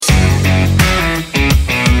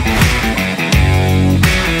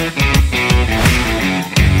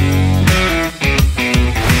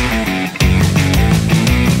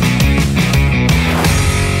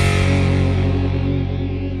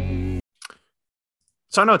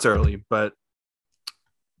So I know it's early, but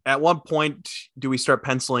at what point do we start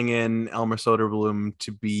penciling in Elmer Soderblom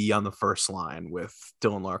to be on the first line with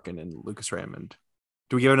Dylan Larkin and Lucas Raymond?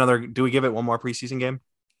 Do we give it one more preseason game?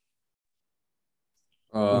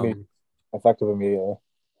 Effective immediately.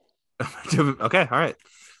 Okay, all right.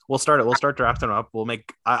 We'll start it. We'll start drafting up.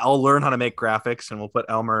 I'll learn how to make graphics and we'll put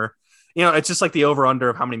Elmer. It's just like the over under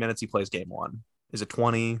of how many minutes he plays game one. Is it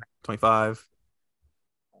 20, 25?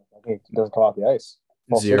 I think it doesn't come off the ice.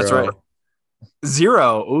 Zero. That's right.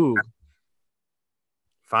 0. Ooh.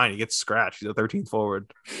 Fine, he gets scratched. He's a 13th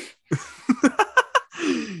forward.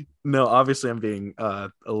 No, obviously I'm being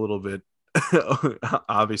a little bit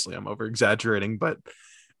obviously I'm over exaggerating, but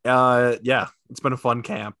yeah, it's been a fun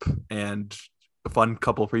camp and a fun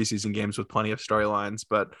couple of preseason games with plenty of storylines,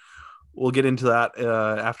 but we'll get into that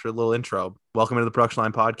after a little intro. Welcome to the Production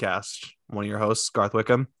Line Podcast. I'm one of your hosts, Garth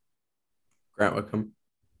Wickham. Grant Wickham.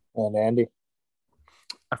 And Andy.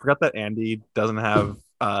 I forgot that Andy doesn't have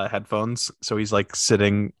headphones, so he's like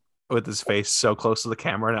sitting with his face so close to the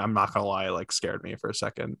camera, and I'm not gonna lie, it like scared me for a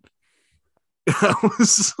second. I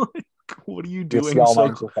was like, what are you doing? Up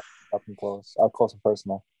close and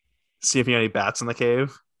personal. See if you have any bats in the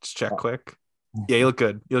cave. Just check quick. Yeah, you look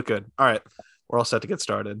good. All right, we're all set to get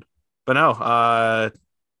started. But no,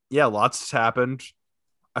 yeah, lots has happened.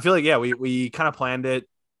 I feel like we kind of planned it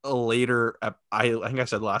later. I think I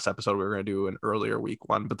said last episode we were going to do an earlier week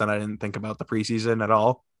one, but then I didn't think about the preseason at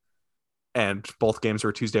all. And both games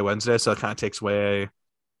were Tuesday, Wednesday, so it kind of takes away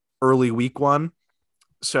early week one.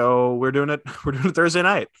 So we're doing it Thursday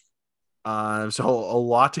night. So a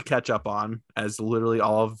lot to catch up on, as literally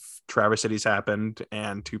all of Traverse City's happened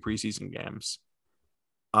and 2 preseason games.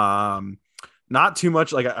 Not too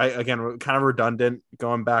much. Like again, kind of redundant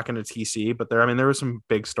going back into TC, but there were some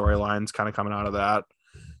big storylines kind of coming out of that.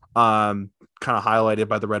 Kind of highlighted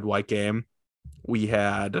by the red white game. We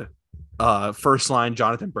had first line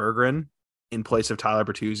Jonathan Berggren in place of Tyler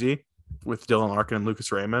Bertuzzi with Dylan Larkin and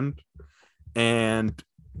Lucas Raymond. And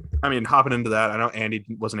hopping into that, I know Andy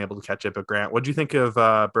wasn't able to catch it, but Grant, what do you think of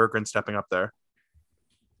Berggren stepping up there?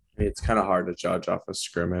 It's kind of hard to judge off a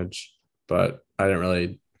scrimmage, but I didn't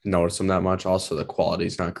really notice him that much. Also, the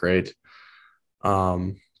quality's not great.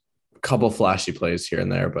 A couple flashy plays here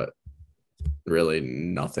and there, but really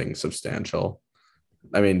nothing substantial.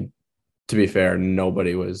 To be fair,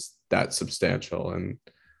 nobody was that substantial in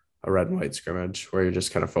a red and white scrimmage where you're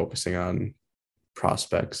just kind of focusing on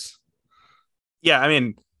prospects. Yeah,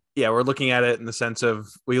 we're looking at it in the sense of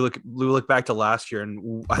we look back to last year,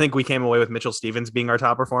 and I think we came away with Mitchell Stevens being our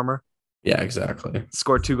top performer. Yeah, exactly.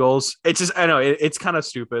 Scored 2 goals. It's just, I know it's kind of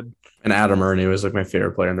stupid. And Adam Ernie was like my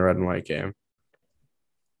favorite player in the red and white game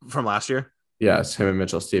from last year. Yes, him and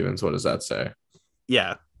Mitchell Stevens. What does that say?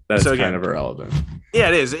 Yeah, that's kind of irrelevant. Yeah,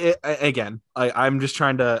 it is. I'm just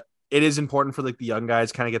trying to. It is important for like the young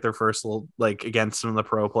guys kind of get their first little against some of the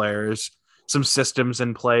pro players, some systems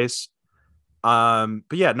in place. But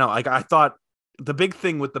yeah, no, I thought the big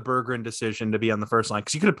thing with the Berggren decision to be on the first line,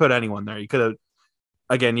 because you could have put anyone there. You could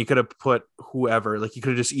have put whoever. Like you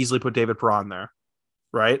could have just easily put David Perron there,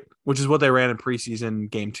 right? Which is what they ran in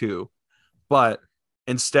preseason game 2. But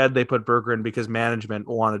instead, they put Berggren because management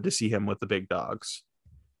wanted to see him with the big dogs,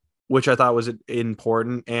 which I thought was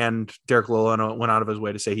important. And Derek Lolano went out of his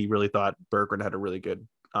way to say he really thought Berggren had a really good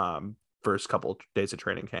first couple days of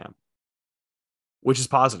training camp, which is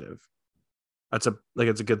positive. It's a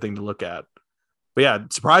good thing to look at. But yeah,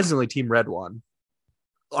 surprisingly, Team Red won.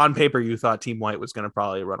 On paper, you thought Team White was going to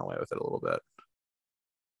probably run away with it a little bit.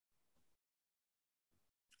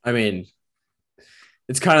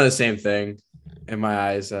 It's kind of the same thing in my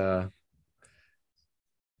eyes. You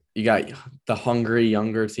got the hungry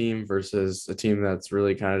younger team versus a team that's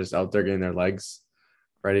really kind of just out there getting their legs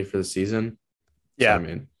ready for the season. Yeah.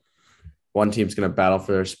 So, one team's going to battle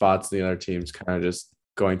for their spots, and the other team's kind of just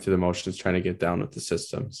going through the motions, trying to get down with the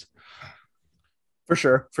systems. For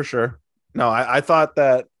sure. No, I thought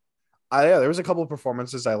that there was a couple of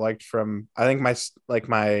performances I liked from. I think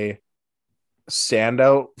my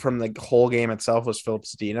standout from the whole game itself was Philip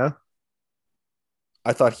Zadina.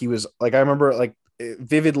 I thought he was I remember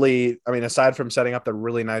vividly. Aside from setting up the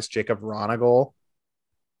really nice Jacob Vrana goal,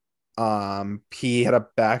 he had a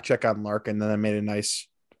back check on Larkin, then made a nice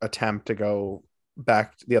attempt to go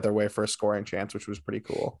back the other way for a scoring chance, which was pretty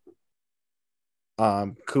cool.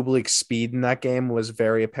 Kubelik's speed in that game was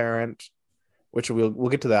very apparent, which we'll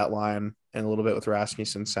get to that line in a little bit with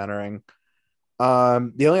Rasmussen centering.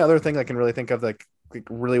 The only other thing I can really think of that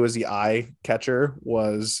really was the eye catcher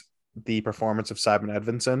was the performance of Simon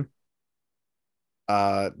Edvinsson.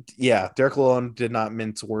 Yeah, Derek Lalonde did not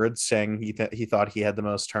mince words, saying he thought he had the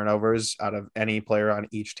most turnovers out of any player on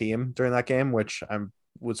each team during that game, which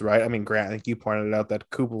was right. I mean, Grant, I think you pointed out that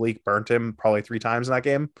Kubalik burnt him probably 3 times in that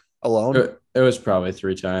game alone. It was probably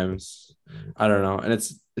 3 times. I don't know, and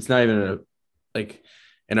it's not even like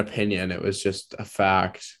an opinion. It was just a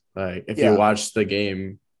fact. Like if you Yeah. watched the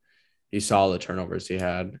game, you saw the turnovers he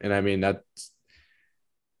had, and I mean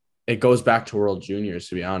it goes back to World Juniors.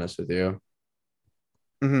 To be honest with you,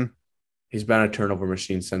 Mm-hmm. he's been a turnover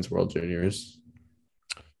machine since World Juniors.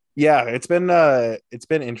 Yeah, it's been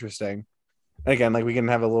interesting. Again, like we can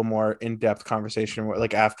have a little more in-depth conversation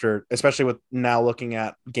like after, especially with now looking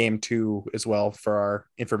at game 2 as well for our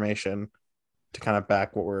information to kind of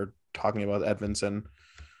back what we're talking about Edmondson.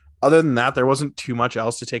 Other than that, there wasn't too much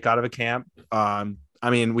else to take out of a camp. I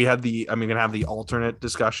mean, we had gonna have the alternate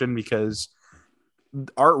discussion because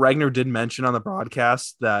Art Regner did mention on the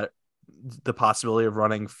broadcast that the possibility of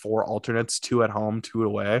running 4 alternates, 2 at home, 2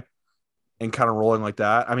 away, and kind of rolling like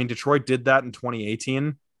that. I mean, Detroit did that in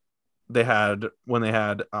 2018. They had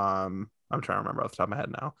I'm trying to remember off the top of my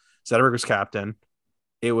head now. Zetterberg was captain.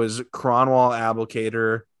 It was Cronwall,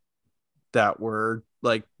 Abelkader that were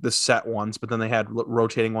like the set ones, but then they had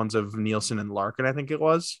rotating ones of Nielsen and Larkin, I think it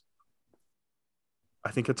was.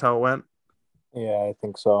 I think that's how it went. Yeah, I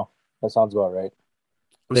think so. That sounds about right.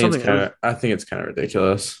 I think it's kind of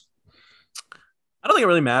ridiculous. I don't think it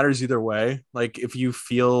really matters either way. Like if you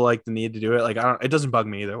feel like the need to do it, like it doesn't bug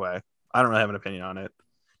me either way. I don't really have an opinion on it.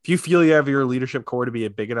 If you feel you have your leadership core to be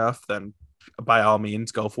big enough, then by all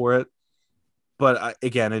means go for it. But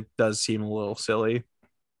again, it does seem a little silly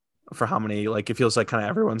for how many, like it feels like kind of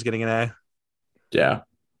everyone's getting an A. Yeah.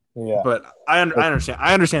 Yeah. But I understand.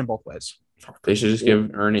 I understand both ways. They should just give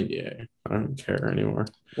Ernie the A. I don't care anymore.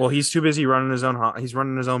 Well, he's too busy running his own. He's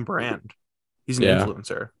running his own brand. He's an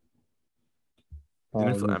influencer.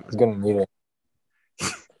 He's gonna need it.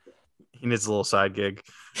 He needs a little side gig.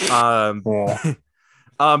 Yeah.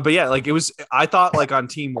 But yeah, like it was. I thought like on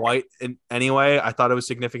Team White, anyway, I thought it was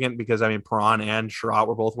significant because I mean, Perron and Sherratt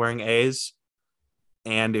were both wearing A's,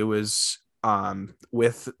 and it was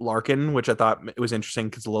with Larkin, which I thought it was interesting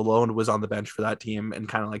because Lalonde was on the bench for that team and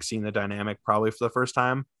kind of like seeing the dynamic probably for the first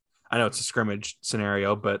time. I know it's a scrimmage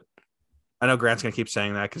scenario, but I know Grant's gonna keep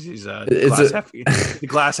saying that because he's the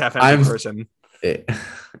glass half empty person.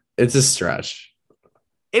 It's a stretch.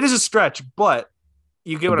 It is a stretch, but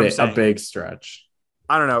you get what I'm saying. A big stretch.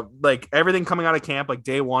 I don't know. Like everything coming out of camp, like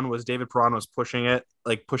day one was David Perron was pushing it,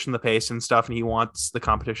 like pushing the pace and stuff, and he wants the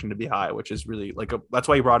competition to be high, which is really like that's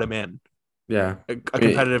why he brought him in. Yeah, a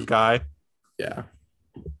competitive guy. Yeah,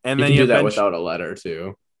 and he then can do that without a letter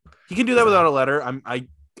too. He can do that without a letter.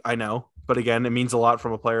 I know, but again, it means a lot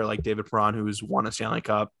from a player like David Perron, who's won a Stanley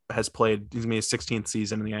Cup, has played. He's gonna be his 16th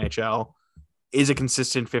season in the NHL, is a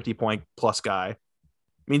consistent 50-point plus guy. It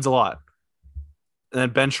means a lot. And then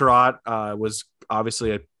Ben Sherratt was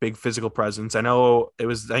obviously a big physical presence. I know it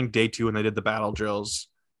was, I think, day 2 when they did the battle drills.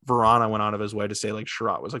 Verona went out of his way to say like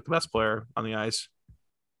Sherratt was like the best player on the ice.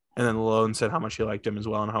 And then Lalonde said how much he liked him as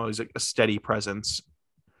well and how he's like a steady presence,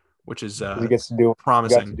 which is he gets to do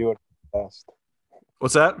promising. He got to do it best.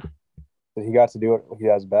 What's that? He got to do what he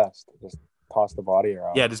does best. Just toss the body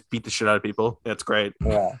around. Yeah, just beat the shit out of people. That's great.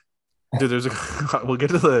 Yeah. Dude, we'll get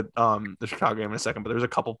to the Chicago game in a second, but there's a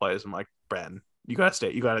couple plays. I'm like, Bren, you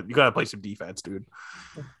gotta play some defense, dude.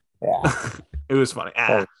 Yeah. It was funny.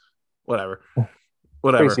 Whatever.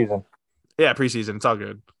 Preseason. Yeah, preseason. It's all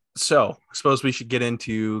good. So I suppose we should get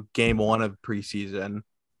into game 1 of preseason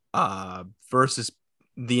versus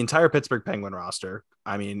the entire Pittsburgh Penguin roster.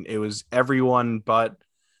 I mean, it was everyone but,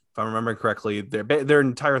 if I'm remembering correctly, their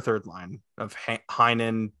entire third line of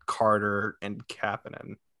Heinen, Carter, and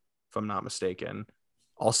Kapanen, if I'm not mistaken.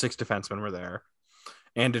 All 6 defensemen were there.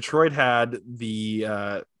 And Detroit had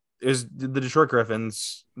the Detroit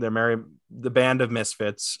Griffins, the band of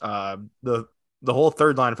misfits. The whole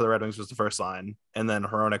third line for the Red Wings was the first line, and then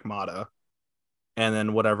Hronek Mata, and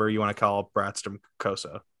then whatever you want to call Bratstrom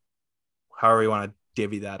Kosa. However you want to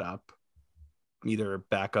divvy that up, either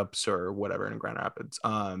backups or whatever in Grand Rapids.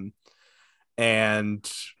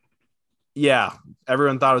 And yeah,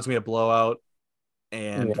 everyone thought it was going to be a blowout,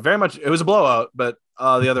 and very much it was a blowout, but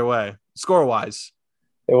the other way, score-wise.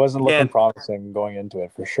 It wasn't looking promising going into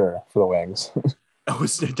it for sure for the Wings.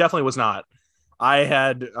 It definitely was not.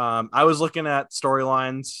 I was looking at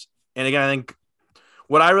storylines, and again, I think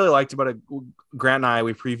what I really liked about it, Grant and I,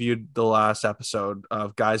 we previewed the last episode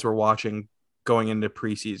of guys we're watching going into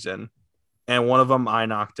preseason, and one of them I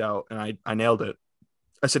knocked out, and I nailed it.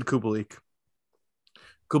 I said Kubalik.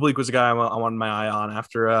 Kubalik was a guy I wanted my eye on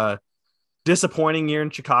after disappointing year in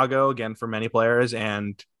Chicago again for many players,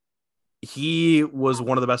 and he was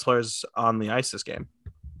one of the best players on the ice this game.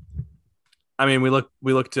 I mean, we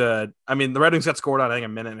looked to. I mean, the Red Wings got scored on I think a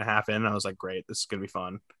minute and a half in, and I was like, great, this is gonna be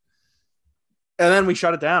fun. And then we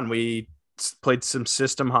shut it down. We played some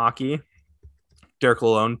system hockey. Derek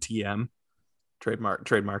Lalonde, TM,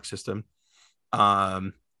 trademark system.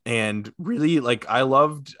 And really, like, I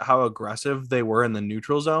loved how aggressive they were in the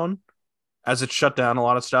neutral zone as it shut down a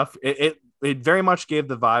lot of stuff. It very much gave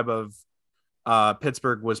the vibe of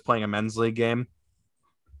Pittsburgh was playing a men's league game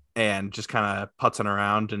and just kind of putzing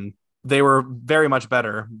around, and they were very much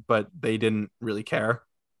better, but they didn't really care,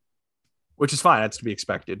 which is fine. That's to be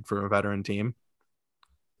expected from a veteran team.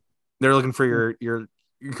 They're looking for your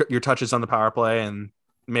touches on the power play, and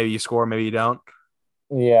maybe you score, maybe you don't.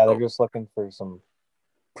 Yeah, they're just looking for some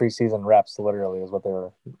preseason reps, literally, is what they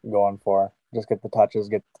were going for. Just get the touches,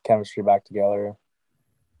 get the chemistry back together.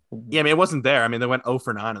 Yeah, I mean, it wasn't there. I mean, they went 0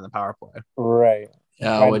 for 9 in the power play. Right.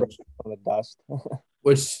 Yeah, the dust.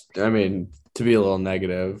 which I mean, to be a little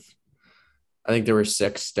negative, I think there were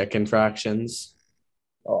 6 stick infractions.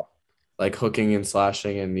 Oh, like hooking and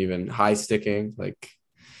slashing and even high sticking. Like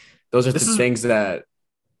those are things that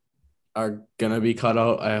are gonna be cut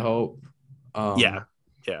out, I hope. Yeah.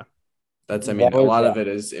 That's a lot of it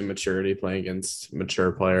is immaturity playing against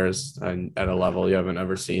mature players and at a level you haven't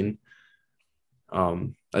ever seen. I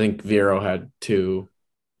think Vero had 2.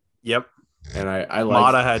 Yep. And I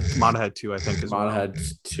like Mata had 2, I think, as well. Mata had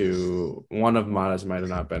 2. One of Mata's might have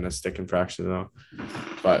not been a stick infraction though.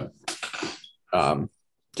 But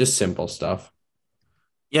just simple stuff.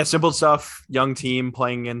 Yeah, simple stuff. Young team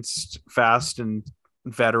playing against fast and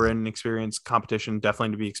veteran experienced competition,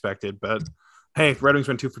 definitely to be expected. But hey, Red Wings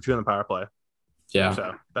went 2 for 2 in the power play. Yeah.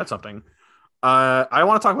 So that's something. I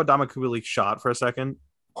want to talk about Dominic Kubalik's shot for a second.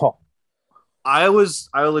 Oh. I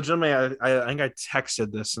legitimately, I think I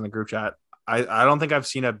texted this in the group chat. I don't think I've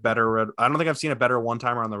seen a better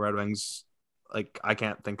one-timer on the Red Wings. Like, I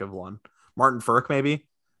can't think of one. Martin Ferk, maybe,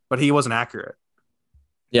 but he wasn't accurate.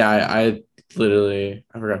 Yeah, I literally,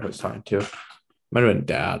 I forgot who I was talking to. Might have been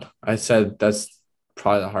Dad. I said that's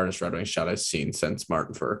probably the hardest Red Wings shot I've seen since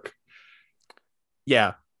Martin Ferk.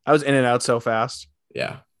 Yeah, I was in and out so fast.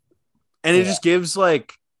 Yeah. And it just gives,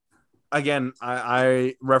 like, again,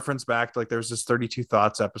 I reference back to, like, there's this 32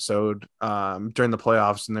 Thoughts episode during the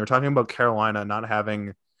playoffs, and they were talking about Carolina not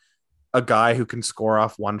having a guy who can score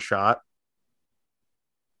off one shot.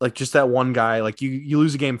 Like, just that one guy, like, you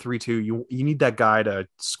lose a game 3-2, you need that guy to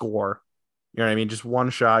score. You know what I mean? Just one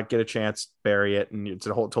shot, get a chance, bury it, and it's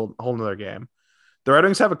a whole another game. The Red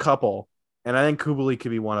Wings have a couple, and I think Kubalik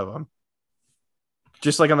could be one of them.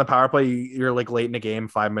 Just like on the power play, you're like late in the game,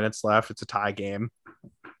 5 minutes left. It's a tie game.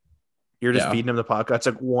 You're just feeding him the puck. That's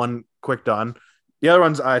like one quick done. The other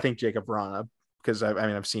one's, I think, Jacob Vrana, because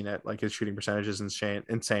I've seen it. Like, his shooting percentage is insane,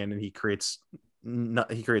 and he creates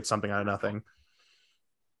something out of nothing.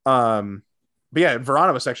 But yeah,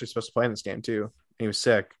 Vrana was actually supposed to play in this game too. He was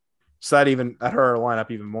sick, so that hurt our lineup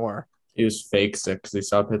even more. He was fake sick because he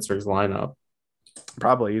saw Pittsburgh's lineup.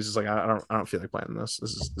 Probably he's just like, I don't feel like playing this.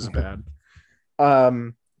 This is bad. But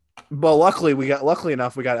luckily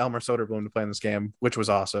enough, we got Elmer Soderblom to play in this game, which was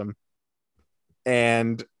awesome.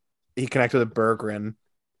 And he connected with Berggren,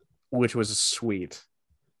 which was sweet.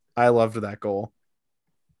 I loved that goal.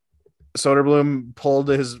 Soderblom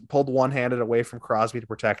pulled one-handed away from Crosby to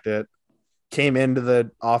protect it, came into the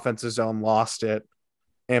offensive zone, lost it,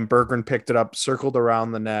 and Berggren picked it up, circled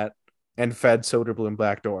around the net, and fed Soderblom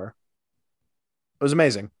backdoor. It was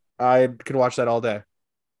amazing. I could watch that all day.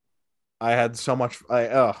 I had so much.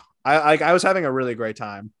 I was having a really great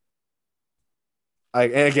time.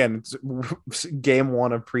 Again, it's game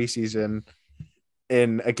 1 of preseason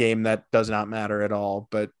in a game that does not matter at all.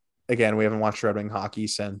 But again, we haven't watched Red Wing hockey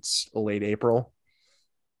since late April,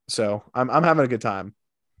 so I'm having a good time.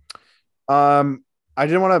 I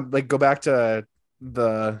didn't want to like go back to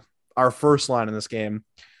our first line in this game.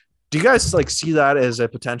 Do you guys like see that as a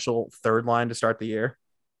potential third line to start the year?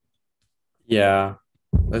 Yeah,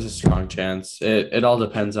 there's a strong chance. It all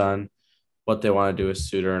depends on what they want to do with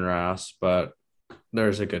Suter and Ross, but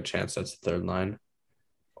there's a good chance that's the third line.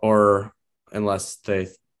 Or unless they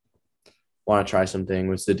want to try something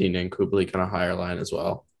with Zadina and Kubalik on a higher line as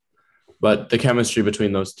well. But the chemistry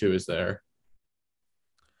between those two is there.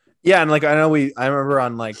 Yeah, and like I remember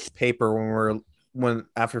on like paper when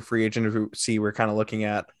after free agency we're kind of looking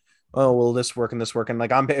at, oh, will this work and this work, and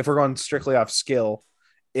like if we're going strictly off skill,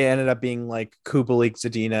 it ended up being like Kubalik,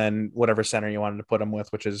 Zadina, and whatever center you wanted to put them with,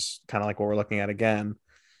 which is kind of like what we're looking at again.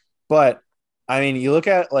 But I mean, you look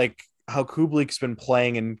at like how Kublik's been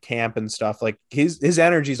playing in camp and stuff. Like his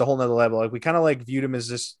energy is a whole nother level. Like we kind of like viewed him as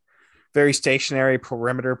this very stationary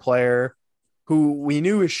perimeter player who we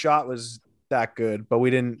knew his shot was that good, but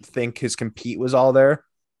we didn't think his compete was all there.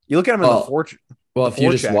 You look at him in if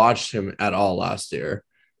you just watched him at all last year,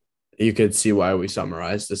 you could see why we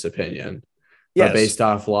summarized this opinion. Yes. But based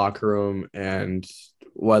off locker room and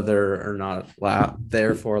whether or not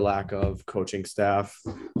therefore lack of coaching staff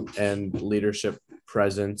and leadership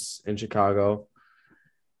presence in Chicago,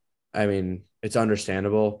 I mean, it's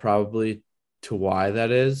understandable probably to why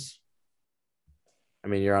that is. I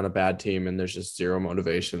mean, you're on a bad team and there's just zero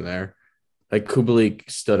motivation there. Like Kubalik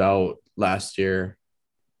stood out last year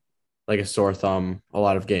like a sore thumb a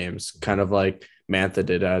lot of games, kind of like Mantha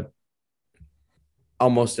did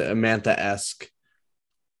almost a Mantha-esque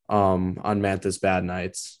on Mantha's bad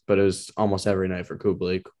nights, but it was almost every night for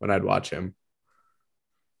Kubalik when I'd watch him.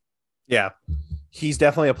 Yeah. He's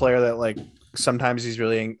definitely a player that like sometimes he's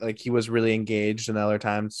really like he was really engaged and other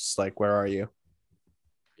times it's like, where are you?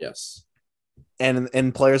 Yes.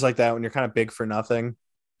 And players like that, when you're kind of big for nothing,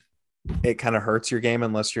 it kind of hurts your game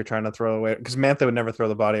unless you're trying to throw away. Because Mantha would never throw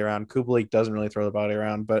the body around. Kubalik doesn't really throw the body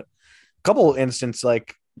around. But a couple instances,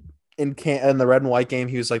 like in the red and white game,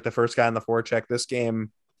 he was like the first guy in the forecheck. This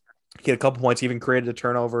game, he had a couple points. He even created a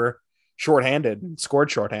turnover shorthanded, scored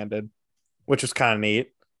shorthanded, which was kind of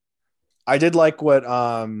neat. I did like what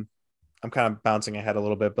I'm kind of bouncing ahead a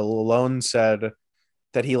little bit, but Lalone said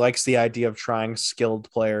that he likes the idea of trying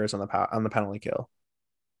skilled players on the penalty kill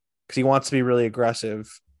because he wants to be really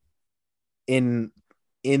aggressive in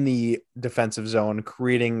the defensive zone,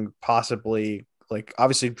 creating possibly like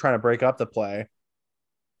obviously trying to break up the play,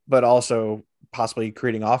 but also possibly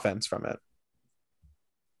creating offense from it.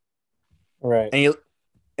 Right.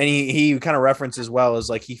 And he kind of references well as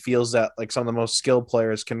like he feels that like some of the most skilled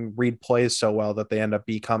players can read plays so well that they end up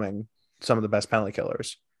becoming some of the best penalty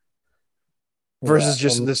killers. Versus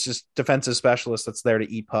just defensive specialist that's there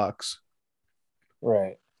to eat pucks.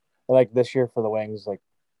 Right. Like this year for the Wings, like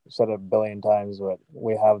you said a billion times, but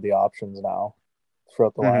we have the options now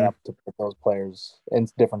throughout the lineup to put those players in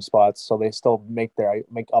different spots so they still make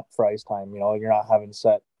up for ice time. You know, you're not having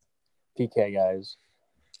set PK guys.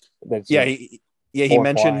 He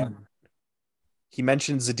mentioned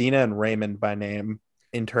Zadina and Raymond by name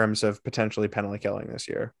in terms of potentially penalty killing this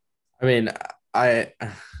year. I mean,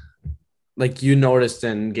 like you noticed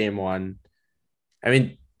in game one, I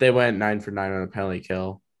mean, they went 9 for 9 on a penalty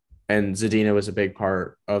kill, and Zadina was a big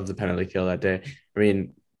part of the penalty kill that day. I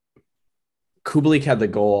mean, Kubalik had the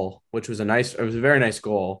goal, which was it was a very nice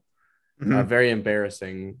goal, very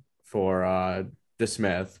embarrassing for the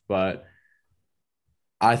Smith, but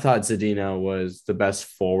I thought Zadina was the best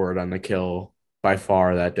forward on the kill by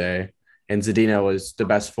far that day, and Zadina was the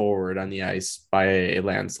best forward on the ice by a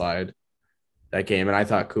landslide that game, and I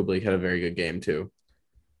thought Kubalik had a very good game too.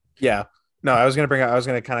 Yeah. No, I was going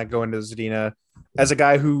to kind of go into Zadina as a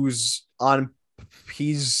guy who's how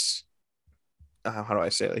do I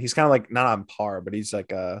say it? He's kind of like not on par, but he's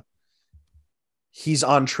like he's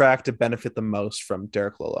on track to benefit the most from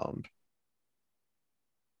Derek Lalonde.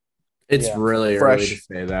 It's really early to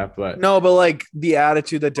say that, but no, but like the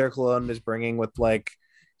attitude that Derek Lalonde is bringing with like,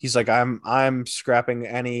 he's like, I'm scrapping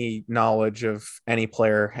any knowledge of any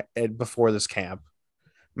player before this camp.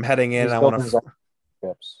 I'm heading in. I want to.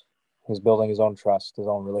 He's building his own trust, his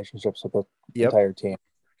own relationships with the entire team.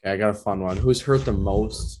 Okay, I got a fun one. Who's hurt the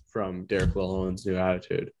most from Derek Lalonde's new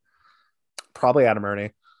attitude? Probably Adam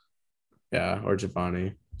Ernie. Yeah, or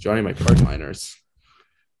Giovanni. Giovanni might be in the minors.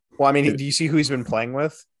 Well, I mean, do you see who he's been playing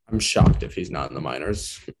with? I'm shocked if he's not in the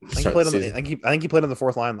minors. I think he played on the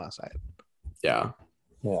fourth line last night. Yeah.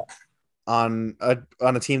 Yeah. On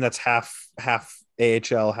a team that's half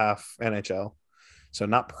AHL, half NHL. So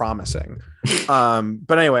not promising.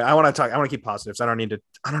 But anyway, I want to keep positives. I don't need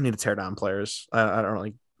to tear down players. I don't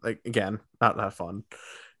really like, again, not that fun.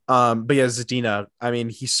 But yeah, Zadina, I mean,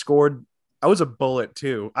 he scored. I was a bullet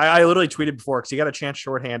too. I literally tweeted before because he got a chance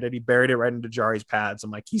shorthanded. He buried it right into Jari's pads.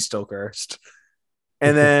 I'm like, he's still cursed.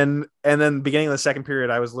 And then beginning of the second period,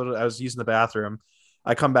 I was using the bathroom.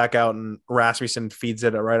 I come back out and Rasmussen feeds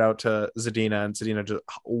it right out to Zadina, and Zadina just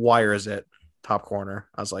wires it top corner.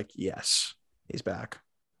 I was like, yes, he's back.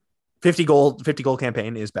 50 goal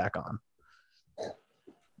campaign is back on.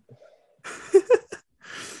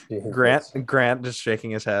 Grant just shaking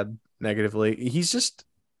his head negatively. He's just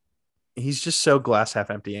so glass half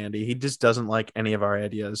empty, Andy. He just doesn't like any of our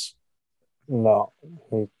ideas. No,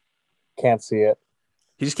 he can't see it.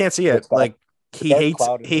 He just can't see it. Like he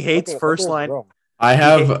hates first line. I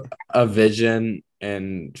have a vision,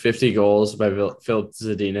 and 50 goals by Philip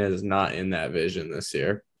Zadina is not in that vision this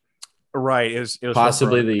year. Right. It was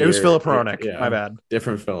Possibly Philip the It was year. Philip Hronik. Yeah. My bad.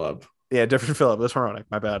 Different Philip. Yeah, different Philip. It was Hronik.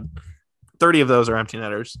 My bad. 30 of those are empty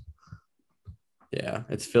netters. Yeah,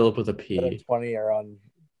 it's Philip with a P. 20 are on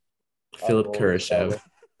Philip goals, Kurashev.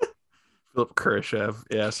 Philip Kurashev.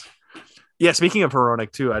 Yes. Yeah. Speaking of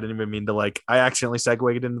Hronik too, I didn't even mean to I accidentally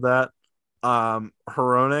segued into that.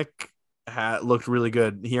 Hronik looked really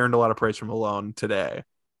good. He earned a lot of praise from Malone today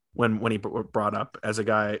when he brought up as a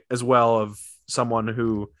guy as well of someone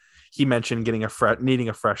who he mentioned needing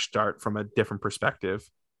a fresh start from a different perspective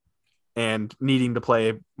and needing to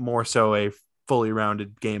play more so a fully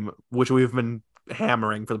rounded game, which we've been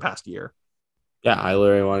hammering for the past year. Yeah, I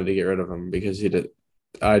literally wanted to get rid of him because he did.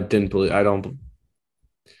 I didn't believe. I don't.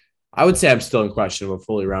 I would say I'm still in question of a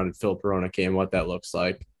fully rounded Philip Hronik game, what that looks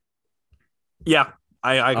like. Yeah,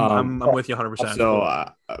 I'm with you 100%.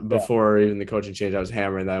 So before even the coaching change, I was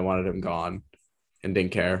hammering that I wanted him gone and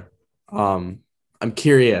didn't care. I'm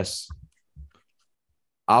curious,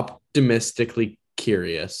 optimistically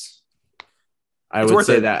curious. I would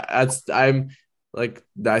say I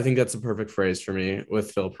think that's a perfect phrase for me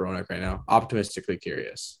with Philip Hronik right now. Optimistically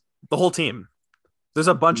curious. The whole team. There's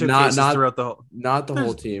a bunch of cases throughout the whole. Not the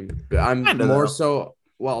whole team. I'm more so.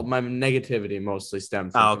 Well, my negativity mostly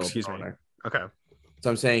stems from Philip excuse Hronik. me. Okay. So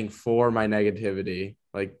I'm saying for my negativity,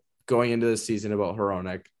 like going into the season about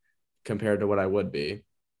Hronik compared to what I would be.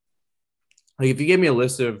 Like if you gave me a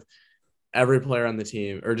list of every player on the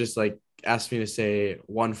team or just ask me to say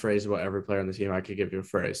one phrase about every player on the team, I could give you a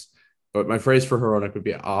phrase. But my phrase for Hronik would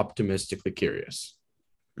be optimistically curious.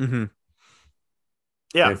 Mm-hmm.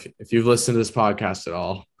 Yeah. If you've listened to this podcast at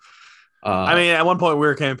all. I mean, at one point we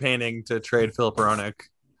were campaigning to trade Philip Hronik.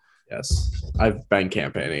 Yes. I've been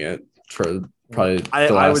campaigning it for probably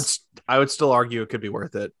I would still argue it could be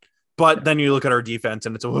worth it. But then you look at our defense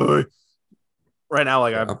and it's right now,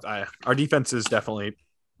 our defense is definitely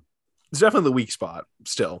the weak spot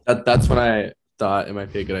still. That's when I thought it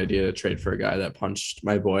might be a good idea to trade for a guy that punched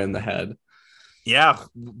my boy in the head. Yeah,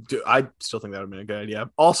 dude, I still think that would have been a good idea.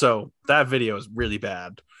 Also, that video is really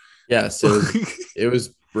bad. Yes, it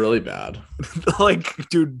was really bad.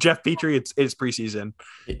 Dude, Jeff Petrie, it's preseason.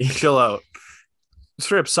 Chill out.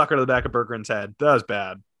 Straight up sucker to the back of Berggren's head. That was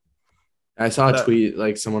bad. I saw a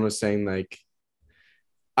tweet, someone was saying,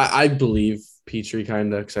 I believe Petrie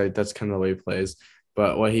kind of, because that's kind of the way he plays.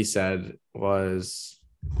 But what he said was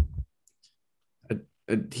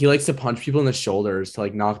he likes to punch people in the shoulders to,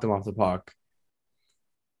 knock them off the puck.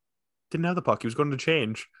 Didn't have the puck. He was going to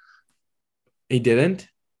change. He didn't?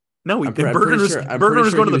 No, Berggren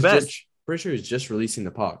was going to the bench. Pretty sure he was just releasing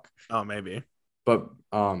the puck. Oh, maybe. But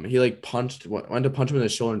he went to punch him in the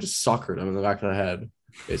shoulder and just suckered him in the back of the head,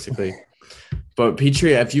 basically. But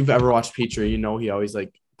Petrie, if you've ever watched Petrie, you know he always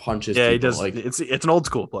punches. Yeah, people. He does. It's an old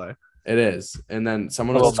school play. It is. And then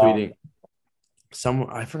someone was tweeting.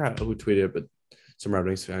 I forgot who tweeted, but some Red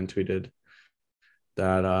Wings fan tweeted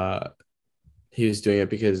that he was doing it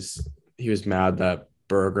because he was mad that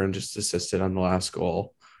Berggren just assisted on the last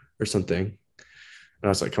goal or something. And I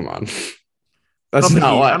was like, come on. That's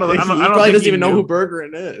not what. He probably doesn't even know who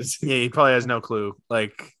Berggren is. Yeah, he probably has no clue.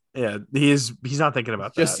 Yeah, he's not thinking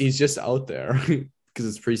about that. He's just out there because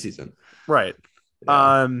it's preseason. Right.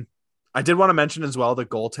 Yeah. I did want to mention as well the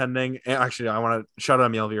goaltending. Actually, I want to shout out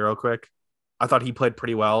Emil real quick. I thought he played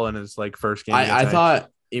pretty well in his first game. I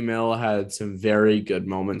thought Emil had some very good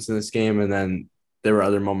moments in this game, and then there were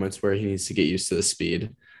other moments where he needs to get used to the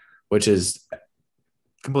speed, which is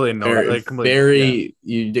completely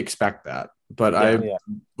you'd expect that. But I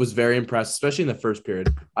was very impressed, especially in the first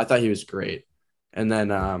period. I thought he was great. And then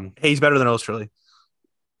hey, he's better than Osterley.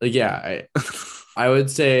 I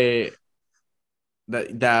would say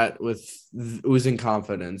that with oozing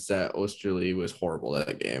confidence that Osterley was horrible at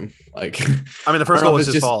that game. I mean, the first goal was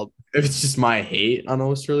his fault. If it's just my hate on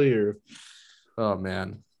Osterley, or oh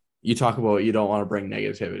man, you talk about you don't want to bring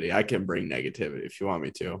negativity. I can bring negativity if you want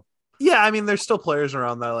me to. Yeah, I mean, there's still players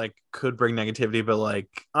around that could bring negativity, but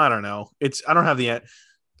I don't know. I don't have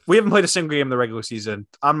we haven't played a single game in the regular season.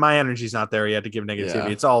 My energy's not there yet to give negativity. Yeah.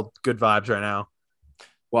 It's all good vibes right now.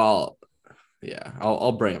 Well, yeah,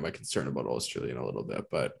 I'll bring up my concern about Osterley in a little bit,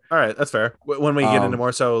 but all right, that's fair. When we get into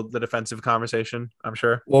more so the defensive conversation, I'm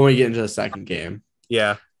sure. When we get into the second game.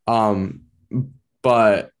 Yeah.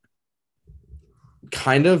 But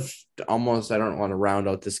kind of almost, I don't want to round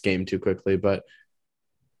out this game too quickly, but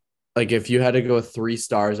if you had to go 3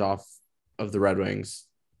 stars off of the Red Wings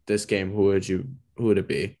this game, who would it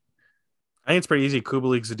be? I think it's pretty easy.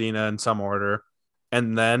 Kubalik, Zadina in some order.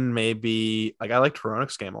 And then maybe I liked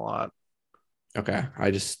Hronik's game a lot. Okay.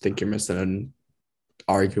 I just think you're missing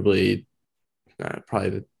arguably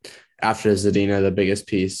probably after Zadina, the biggest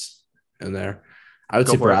piece in there. I would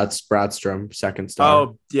Go say for it. Bradstrom, second star.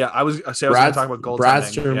 Oh yeah, I was going to talk about goaltending.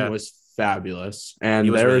 Bradstrom Yeah, was fabulous, he and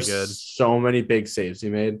was really there's good. so many big saves he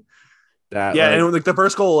made. That Yeah, and like the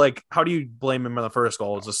first goal, like how do you blame him on the first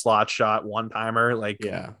goal? It's a slot shot, one timer, like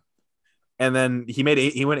yeah. and then he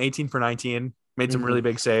went 18 for 19, made some really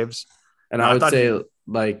big saves. And I would say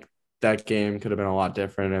like that game could have been a lot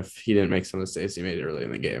different if he didn't make some of the saves he made early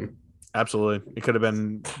in the game. Absolutely. It could have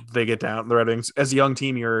been they get down the Red Wings. As a young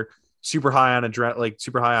team, you're super high on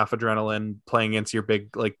super high off adrenaline, playing against your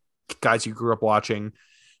big like guys you grew up watching.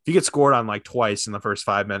 If you get scored on like twice in the first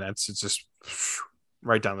 5 minutes, it's just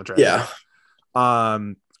right down the drain. Yeah.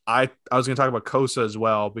 I was gonna talk about Kosa as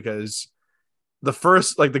well because the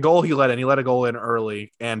first like the goal he let a goal in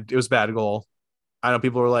early and it was a bad goal. I know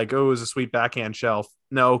people were like, "Oh, it was a sweet backhand shelf."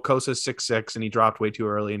 No, Kosa's 6'6", and he dropped way too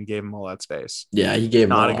early and gave him all that space. Yeah, he gave him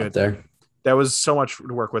Not a a lot good there. That was so much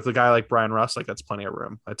to work with. A guy like Brian Russ, like that's plenty of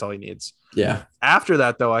room. That's all he needs. Yeah. After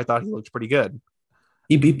that, though, I thought he looked pretty good.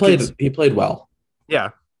 He played well. Yeah.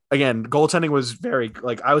 Again, goaltending was very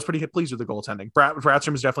like I was pretty pleased with the goaltending.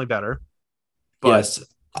 Bradstrom is definitely better. But yes,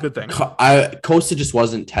 good thing. Kosa just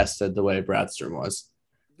wasn't tested the way Bradstrom was.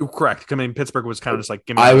 Correct. I mean, Pittsburgh was kind of just like,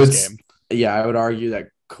 give me this game. Yeah, I would argue that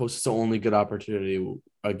Kosa's only good opportunity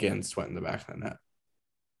against went in the back of the net.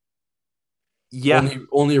 Yeah.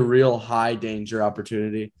 Only a real high danger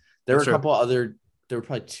opportunity. There were probably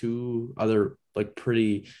two other like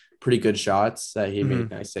pretty good shots that he made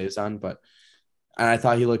nice saves on, and I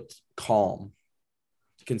thought he looked calm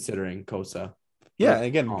considering Kosa. Yeah,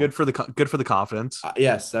 again, calm. good for the confidence.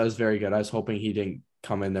 Yes, that was very good. I was hoping he didn't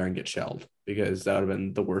come in there and get shelled because that would have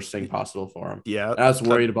been the worst thing possible for him. Yeah. And I was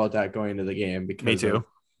worried about that going into the game because Me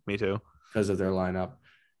too. Because of their lineup.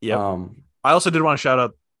 Yeah. I also did want to shout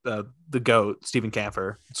out the GOAT, Stephen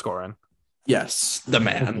Kampfer, scoring. Yes, the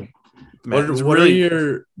man. What are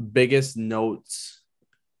your biggest notes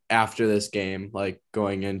after this game, like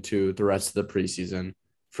going into the rest of the preseason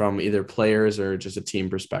from either players or just a team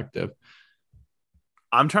perspective?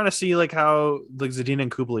 I'm trying to see like how like Zadina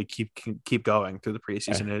and Kubalik keep going through the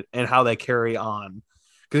preseason and how they carry on.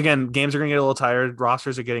 Because again, games are going to get a little tired.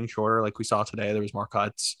 Rosters are getting shorter. Like we saw today, there was more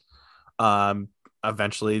cuts.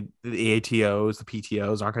 Eventually, the ATOs, the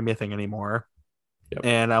PTOs aren't going to be a thing anymore. Yep.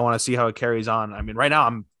 And I want to see how it carries on. I mean, right now,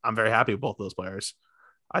 I'm very happy with both those players.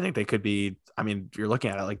 I think they could be. I mean, you're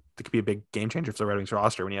looking at it like they could be a big game changer for the Red Wings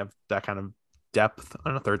roster when you have that kind of depth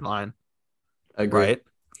on a third line. I agree.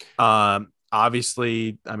 Right.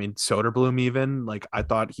 Obviously, I mean Soderblom even like I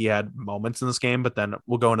thought he had moments in this game, but then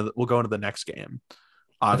we'll go into the next game.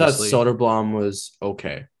 Obviously. I thought Soderblom was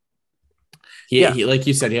okay. He like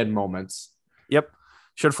you said, he had moments. Yep,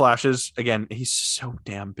 showed flashes. Again, he's so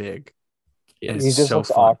damn big. He just so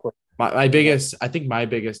looks awkward. My biggest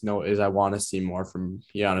note is I want to see more from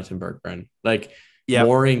Jonathan Berggren. Like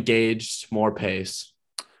more engaged, more pace.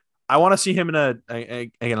 I want to see him in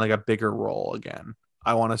again like a bigger role again.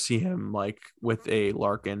 I want to see him like with a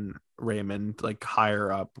Larkin, Raymond, like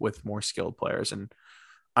higher up with more skilled players. And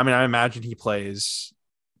I mean, I imagine he plays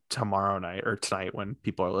tomorrow night or tonight when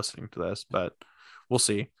people are listening to this, but we'll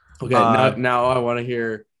see. Okay. Now I want to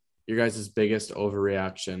hear your guys' biggest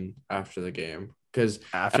overreaction after the game. Because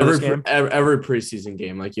every preseason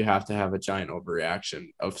game, like you have to have a giant overreaction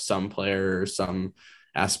of some player or some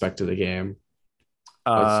aspect of the game.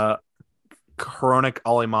 Chronic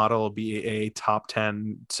Ollie will be a top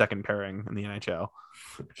 10 second pairing in the NHL.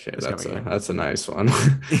 Shit, that's a nice one.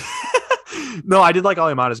 No, I did like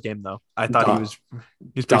Ollie Mata's game though. I thought he was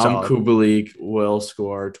Dom Kubalik will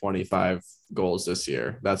score 25 goals this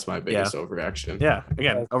year. That's my biggest overreaction. Yeah,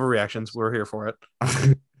 again, overreactions. We're here for it.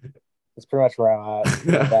 It's pretty much where I'm at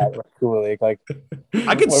with that with Kubalik. Like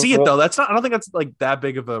I can see it though. I don't think that's like that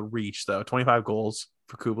big of a reach though. 25 goals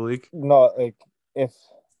for Kubalik. No, like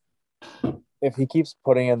if he keeps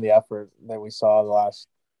putting in the effort that we saw the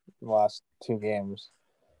last two games.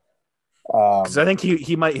 Because I think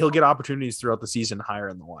he'll get opportunities throughout the season higher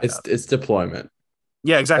in the lineup. It's deployment.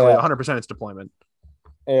 Yeah, exactly. 100% it's deployment.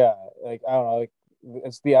 Yeah, like I don't know, like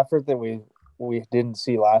it's the effort that we didn't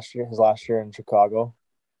see his last year in Chicago,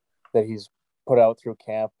 that he's put out through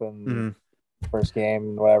camp and first game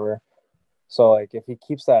and whatever. So like if he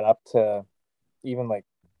keeps that up to even like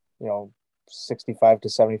 65 to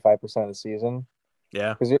 75% of the season,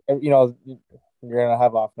 because you're going to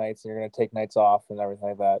have off nights and you're going to take nights off and everything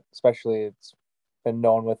like that. Especially it's been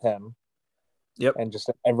known with him. Yep. And just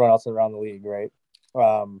everyone else around the league, right?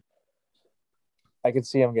 I could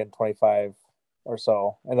see him getting 25 or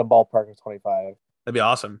so in the ballpark of 25. That'd be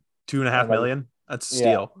awesome. $2.5 million. That's a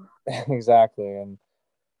steal. Yeah, exactly. And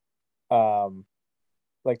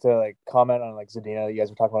like to comment on Zadina. You guys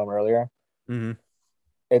were talking about him earlier. Mm-hmm.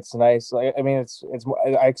 It's nice. Like, I mean, it's.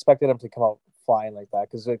 I expected him to come out flying like that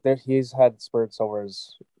because he's had spurts over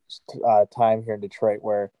his time here in Detroit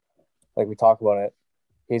where, like we talked about it,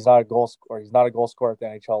 he's not a goal scorer at the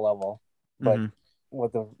NHL level. But Mm-hmm.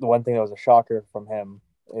 what the one thing that was a shocker from him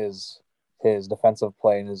is his defensive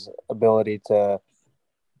play and his ability to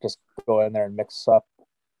just go in there and mix it up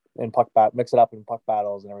in puck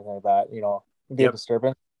battles and everything like that. Be a Yep.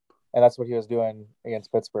 disturbance, and that's what he was doing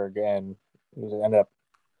against Pittsburgh, and he ended up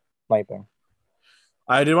sniping.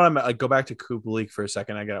 I did want to go back to Kubalik for a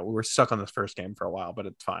second. We were stuck on this first game for a while, but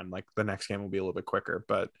it's fine. Like the next game will be a little bit quicker.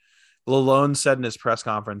 But Lalone said in his press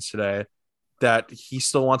conference today that he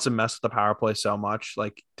still wants to mess with the power play so much,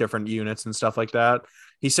 like different units and stuff like that.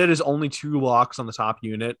 He said his only 2 locks on the top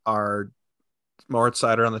unit are Moritz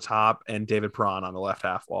Seider on the top and David Perron on the left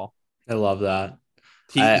half wall. I love that.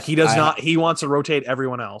 He does not. He wants to rotate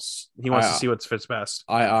everyone else. He wants to see what fits best.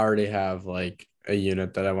 I already have like a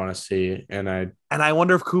unit that I want to see, and I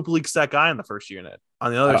wonder if Kubalik's that guy in the first unit.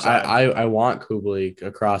 On the other side, I want Kubalik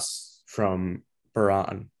across from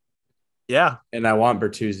Perron. Yeah, and I want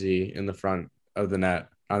Bertuzzi in the front of the net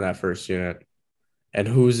on that first unit. And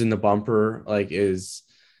who's in the bumper is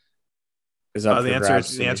up the for answer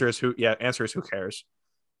grabs. is the answer is who. Yeah, answer is who cares.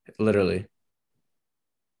 Literally.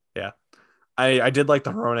 Yeah, I did like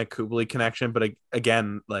the Hronek Kubalik connection, but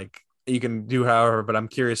again, like you can do however. But I'm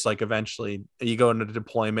curious, like eventually you go into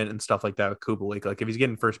deployment and stuff like that with Kubalik. Like if he's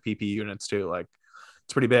getting first PP units too, like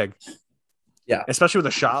it's pretty big. Yeah, especially with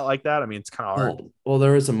a shot like that. I mean, it's kind of hard. Well,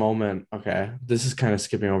 there was a moment. Okay, this is kind of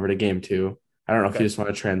skipping over to game 2. I don't know if you just want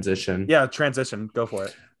to transition. Yeah, transition. Go for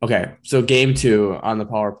it. Okay, so game 2 on the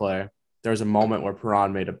power play, there was a moment where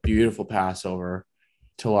Perron made a beautiful pass over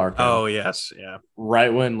to Larkin. Oh, yes. Yeah.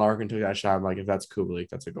 Right when Larkin took that shot, I'm like, if that's Kubalik,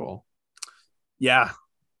 that's a goal. Yeah.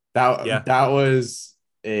 That was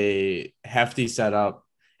a hefty setup.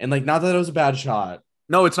 And not that it was a bad shot.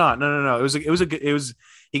 No, it's not. No. It was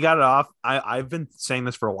he got it off. I've been saying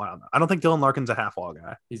this for a while now. I don't think Dylan Larkin's a half wall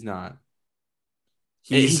guy. He's not.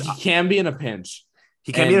 He can be in a pinch.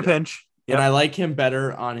 He can be in a pinch. Yep. And I like him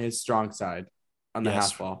better on his strong side on the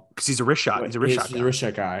half wall. Because he's a wrist shot. He's a wrist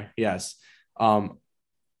shot guy. Yes.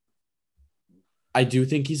 I do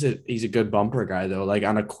think he's a good bumper guy though. Like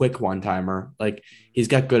on a quick one-timer, he's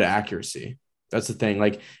got good accuracy. That's the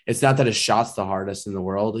thing. It's not that his shot's the hardest in the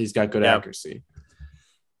world. He's got good accuracy.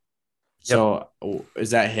 Yep. So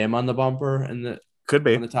is that him on the bumper and the could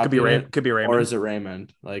be could be Raymond, or is it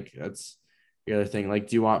Raymond? That's the other thing. Do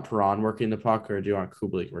you want Perron working the puck or do you want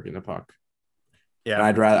Kubalik working the puck? Yeah, and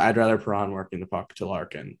I'd rather Perron working the puck to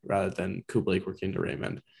Larkin rather than Kubalik working to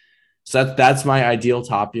Raymond. So that's my ideal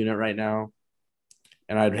top unit right now,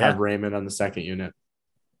 and I'd have Raymond on the second unit,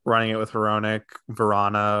 running it with Hronek,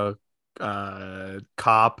 Verana,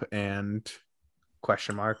 Kopp, and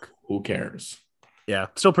question mark. Who cares? Yeah,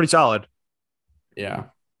 still pretty solid. Yeah,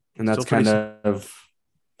 and that's kind of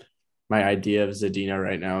my idea of Zadina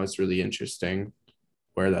right now. Is really interesting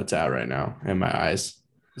where that's at right now in my eyes.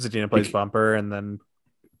 Zadina plays bumper, and then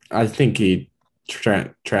I think he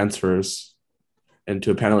transfers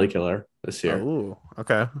into a penalty killer this year. Oh,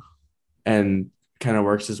 okay. And kind of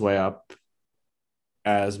works his way up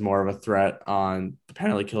as more of a threat on the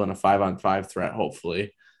penalty kill and a 5-on-5 threat,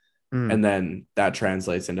 hopefully. And then that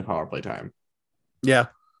translates into power play time. Yeah,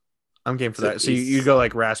 I'm game for that. So you go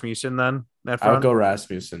Rasmussen then? That front? I would go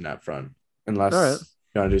Rasmussen that front, unless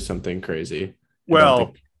you want to do something crazy.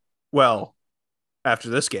 Well, after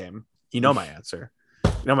this game, you know my answer.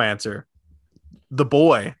 The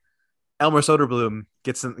boy, Elmer Soderblom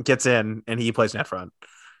gets in and he plays net front.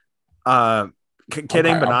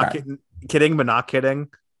 Kidding, but not kidding.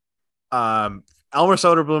 Elmer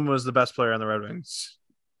Soderblom was the best player on the Red Wings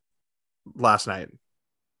last night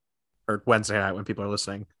or Wednesday night when people are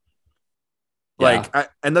listening.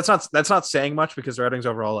 And that's not saying much because the Red Wings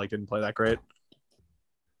overall didn't play that great.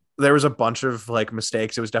 There was a bunch of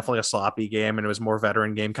mistakes. It was definitely a sloppy game and it was more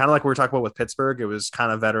veteran game. Kind of like we were talking about with Pittsburgh. It was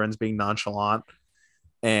kind of veterans being nonchalant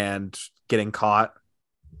and getting caught.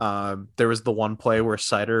 There was the one play where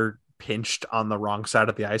Seider pinched on the wrong side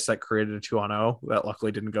of the ice that created a 2-on-0 that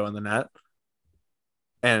luckily didn't go in the net.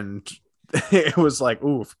 And it was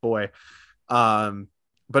oof, boy. But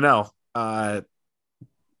no,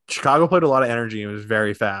 Chicago played a lot of energy and was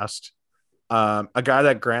very fast. A guy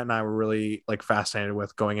that Grant and I were really fascinated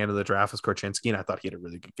with going into the draft was Korchinski, and I thought he had a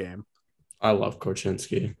really good game. I love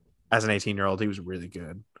Korchinski. As an 18-year-old, he was really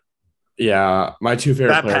good. Yeah, my two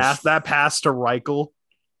favorite players. That pass to Reichel.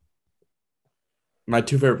 My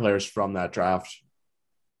two favorite players from that draft,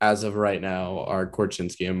 as of right now, are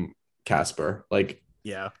Korchinski and Kasper.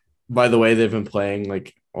 Yeah. By the way, they've been playing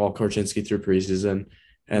like all Korchinski through preseason,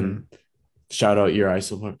 and shout out your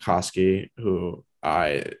Slafkovsky, who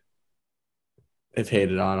I have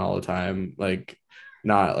hated on all the time. Like,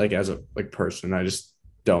 not like as a like person, I just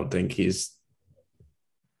don't think he's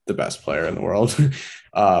the best player in the world.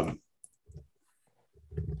 um,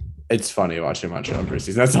 it's funny watching him on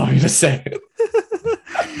preseason. That's all I'm gonna say.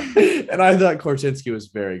 And I thought Korchinski was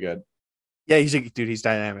very good. Yeah, he's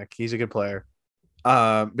dynamic. He's a good player.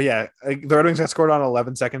 But yeah, the Red Wings got scored on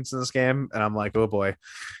 11 seconds in this game, and I'm like, oh boy,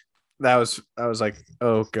 I was like,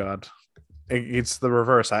 oh god, it's the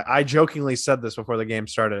reverse. I jokingly said this before the game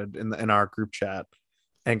started in our group chat,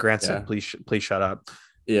 and Grant said, please shut up.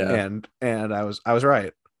 Yeah, and I was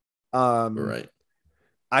right. right.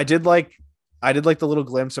 I did like the little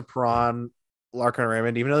glimpse of Perron, Larkin, and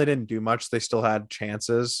Raymond. Even though they didn't do much, they still had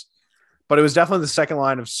chances. But it was definitely the second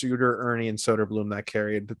line of Suter, Ernie, and Soderblom that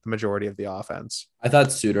carried the majority of the offense. I thought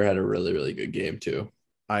Suter had a really, really good game too.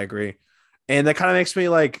 I agree. And that kind of makes me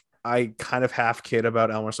like, I kind of half kid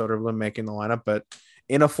about Elmer Soderblom making the lineup, but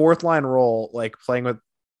in a fourth line role, like playing with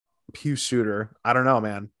Hugh Suter, I don't know,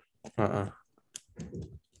 man. If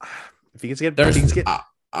he gets get,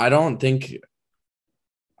 I don't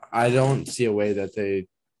see a way that they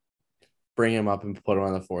bring him up and put him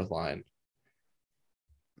on the fourth line.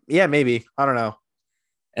 Yeah, maybe. I don't know.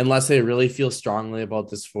 Unless they really feel strongly about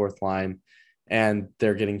this fourth line and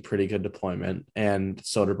they're getting pretty good deployment and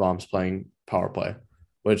Soderblom's playing power play,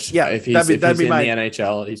 which if he's in the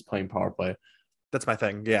NHL, he's playing power play. That's my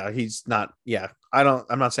thing. Yeah, he's not. Yeah,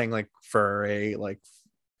 I'm not saying like for a like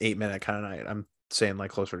 8-minute kind of night. I'm saying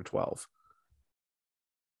like closer to 12,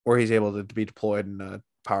 where he's able to be deployed in a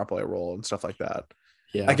power play role and stuff like that.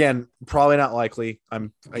 Yeah. Again, probably not likely.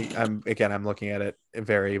 I'm looking at it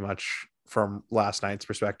very much from last night's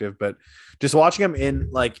perspective, but just watching him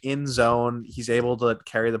in zone, he's able to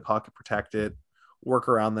carry the puck, protect it, work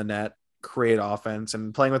around the net, create offense,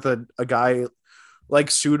 and playing with a guy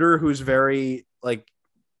like Suter, who's very like,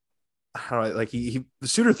 how do I like he the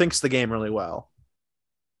Suter thinks the game really well,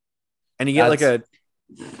 and you get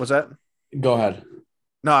what's that? Go ahead.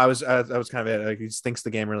 No, I was kind of it. Like, he just thinks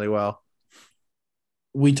the game really well.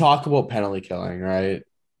 We talk about penalty killing, right?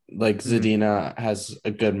 Like Zadina has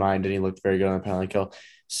a good mind and he looked very good on the penalty kill.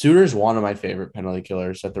 Suter's one of my favorite penalty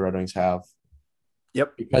killers that the Red Wings have.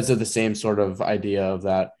 Yep. Because of the same sort of idea of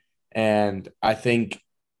that. And I think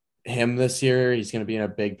him this year, he's going to be in a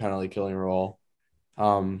big penalty killing role.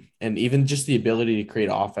 And even just the ability to create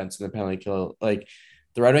offense in the penalty kill. Like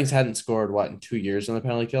the Red Wings hadn't scored, in 2 years on the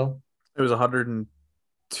penalty kill? It was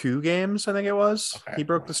 102 games, I think it was. Okay. He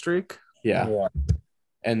broke the streak. Yeah.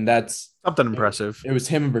 And that's something impressive. It was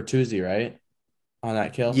him and Bertuzzi, right? On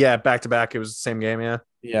that kill? Yeah, back to back. It was the same game, yeah.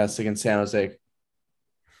 Yeah, it's against San Jose.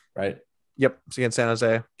 Right? Yep, it's against San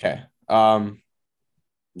Jose. Okay. I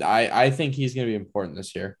think he's going to be important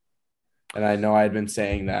this year. And I know I'd been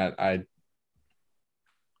saying that I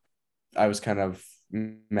was kind of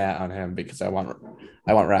mad on him because I want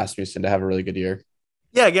Rasmussen to have a really good year.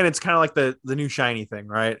 Yeah, again, it's kind of like the new shiny thing,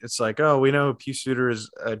 right? It's like, oh, we know Pius Suter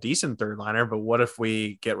is a decent third liner, but what if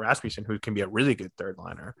we get Rasmussen, who can be a really good third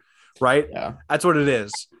liner, right? Yeah, that's what it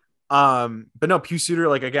is. But no, Pius Suter,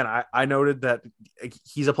 like again, I noted that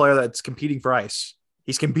he's a player that's competing for ice.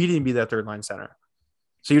 He's competing to be that third line center,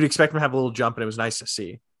 so you'd expect him to have a little jump, and it was nice to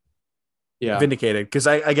see. Yeah, vindicated because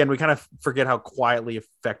we kind of forget how quietly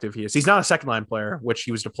effective he is. He's not a second line player, which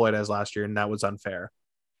he was deployed as last year, and that was unfair.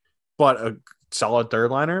 But a solid third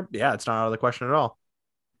liner, yeah, it's not out of the question at all.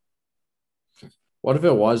 What if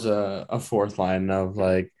it was a fourth line of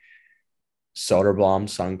like Soderblom,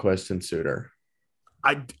 Sundqvist, and Suter?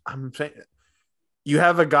 I'm saying you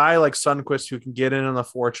have a guy like Sundqvist who can get in on the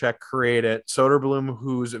forecheck, create it. Soderblom,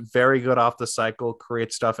 who's very good off the cycle,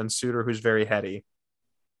 create stuff, and Suter, who's very heady.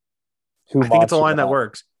 I think it's a line that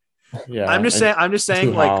works. Yeah, I'm just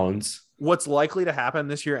saying, like Hounds. What's likely to happen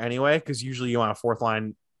this year anyway, because usually you want a fourth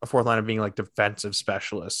line of being like defensive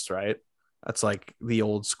specialists, right? That's like the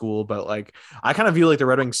old school, but like I kind of view like the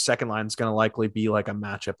Red Wings second line is going to likely be like a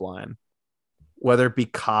matchup line, whether it be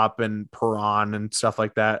Kopp and Perron and stuff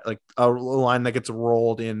like that, like a line that gets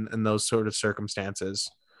rolled in those sort of circumstances.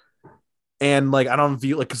 And like I don't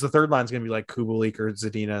view like because the third line is going to be like Kubalik or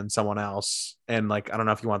Zadina and someone else, and like I don't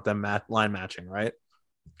know if you want them line matching, right?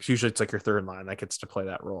 Because usually it's like your third line that gets to play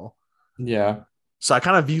that role. Yeah. So I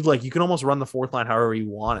kind of view like you can almost run the fourth line however you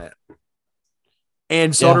want it.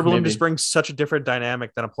 And Soderblom just brings such a different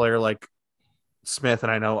dynamic than a player like Smith.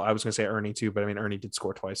 And I know I was going to say Ernie too, but I mean, Ernie did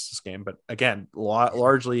score twice this game. But again,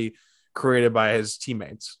 largely created by his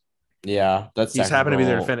teammates. Yeah, he's happened to be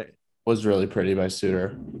there to finish. was really pretty by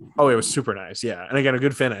Suter. Oh, it was super nice. Yeah. And again, a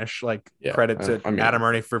good finish. Like Yeah, credit to I mean, Adam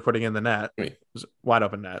Ernie for putting in the net. I mean, It was a wide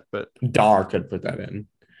open net, but Dar could put that in.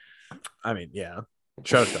 I mean, yeah.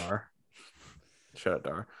 Shout out Dar. Shout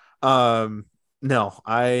out Dar. No,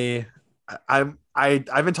 I've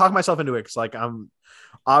been talking myself into it because like I'm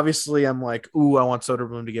like, ooh, I want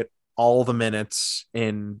Soderblom to get all the minutes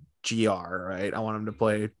in GR, right? I want him to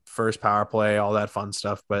play first power play, all that fun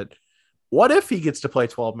stuff. But what if he gets to play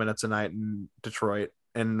 12 minutes a night in Detroit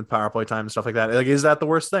and the power play time and stuff like that? Like, is that the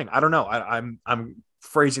worst thing? I don't know. I'm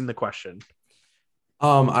phrasing the question.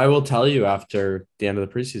 I will tell you after the end of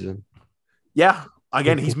the preseason. Yeah.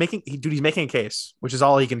 Again, he's making a case, which is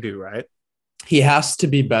all he can do, right? He has to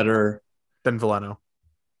be better Than Veleno.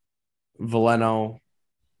 Veleno,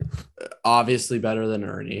 obviously better than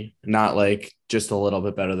Ernie, not like just a little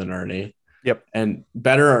bit better than Ernie. Yep. And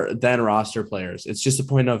better than roster players. It's just a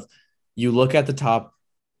point of you look at the top,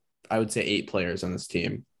 I would say 8 players on this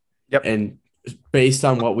team. Yep. And based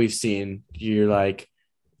on what we've seen, you're like,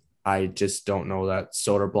 I just don't know that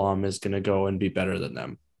Soderblom is going to go and be better than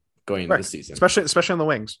them going into the season. Especially on the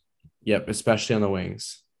wings. Yep, especially on the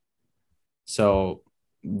wings. So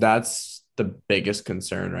that's the biggest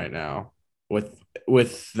concern right now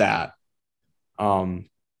with that.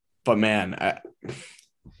 But man,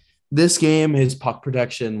 this game, his puck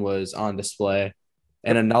protection was on display.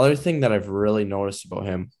 And another thing that I've really noticed about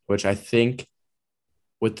him, which I think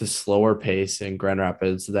with the slower pace in Grand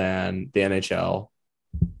Rapids than the NHL,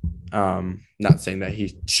 not saying that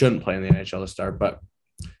he shouldn't play in the NHL to start, but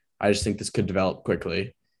I just think this could develop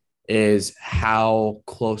quickly, is how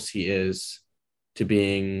close he is to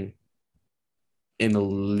being an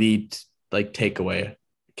elite like takeaway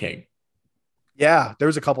king. Yeah, there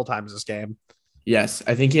was a couple times this game. Yes,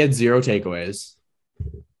 I think he had 0 takeaways,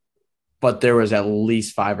 but there was at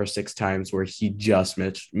least 5 or 6 times where he just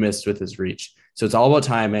missed with his reach. So it's all about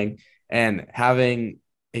timing, and having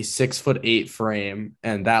a 6'8" frame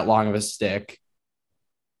and that long of a stick,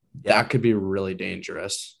 that could be really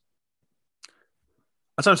dangerous.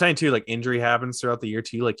 That's what I'm saying too. Like injury happens throughout the year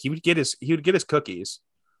too. Like he would get his cookies.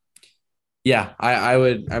 Yeah,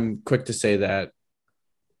 I'm quick to say that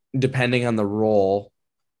depending on the role,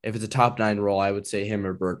 if it's a top 9 role, I would say him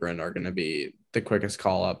or Berggren are going to be the quickest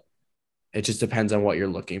call up. It just depends on what you're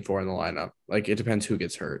looking for in the lineup. Like it depends who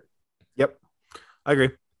gets hurt. Yep. I agree.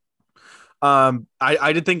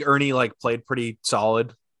 I did think Ernie like played pretty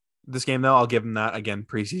solid this game though. I'll give him that. Again,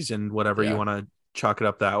 preseason, whatever you want to chalk it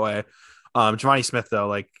up that way. Giovanni Smith though,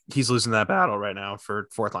 like he's losing that battle right now for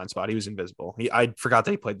 4th line spot. He was invisible. I forgot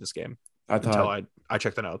that he played this game until I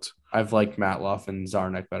checked the notes. I've liked Matloff and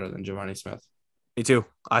Zarnik better than Giovanni Smith. Me too.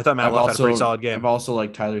 I thought Matloff had a pretty solid game. I've also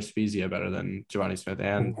liked Tyler Spezia better than Giovanni Smith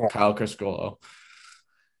and Kyle Criscolo.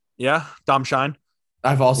 Yeah, Dom Shine.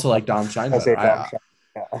 I've also liked Dom Shine.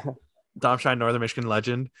 Dom Shine, Northern Michigan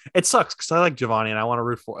legend. It sucks because I like Giovanni and I want to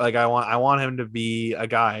root for. Like I want him to be a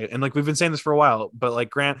guy. And like we've been saying this for a while, but like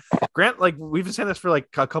Grant, like we've been saying this for like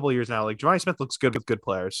a couple of years now. Like Giovanni Smith looks good with good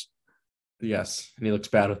players. Yes, and he looks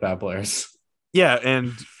bad with bad players. Yeah,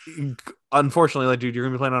 and unfortunately, like, dude, you're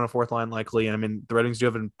gonna be playing on a 4th line likely. And I mean, the Red Wings do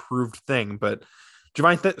have an improved thing, but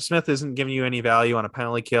Giovanni Smith isn't giving you any value on a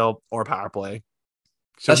penalty kill or power play.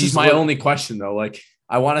 So that's just my only question, though. Like,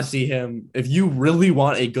 I want to see him. If you really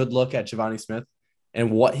want a good look at Giovanni Smith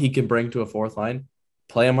and what he can bring to a 4th line,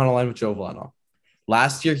 play him on a line with Joe Veleno.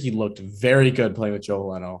 Last year, he looked very good playing with Joe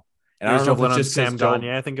Veleno. And I don't know if it's just Sam Gagne,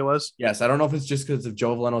 I think it was. Yes, I don't know if it's just because of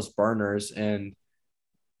Joe Veleno's burners and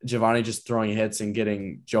Giovanni just throwing hits and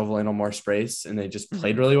getting Joe Veleno more space, and they just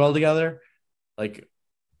played really well together. Like,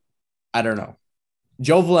 I don't know.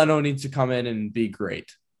 Joe Veleno needs to come in and be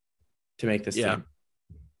great to make this team.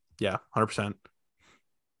 Yeah, 100%.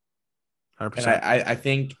 100%. And I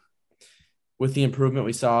think with the improvement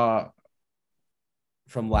we saw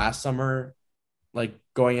from last summer, like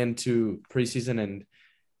going into preseason and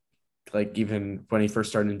like even when he first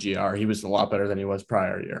started in GR, he was a lot better than he was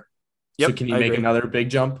prior year. Yep, so can he make another big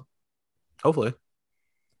jump? Hopefully.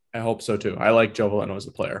 I hope so too. I like Joe Veleno as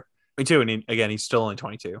a player. Me too. And he's still only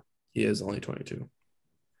 22. He is only 22.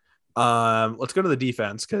 Let's go to the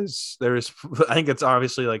defense because I think it's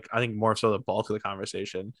obviously more so the bulk of the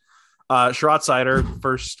conversation. Sherrod Sider,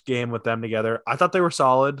 first game with them together. I thought they were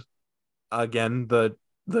solid. Again, the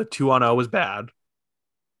 2-on-0 was bad,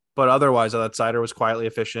 but otherwise, I thought Sider was quietly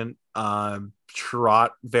efficient. Sherrod,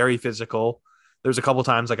 very physical. There's a couple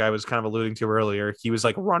times, like I was kind of alluding to earlier, he was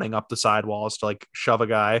like running up the sidewalls to like shove a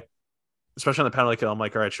guy, especially on the penalty kill. I'm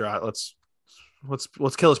like, all right, Sherrod, let's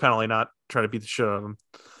kill his penalty, not try to beat the shit out of him.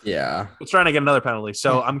 Yeah, let's try to get another penalty.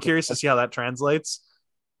 So I'm curious to see how that translates.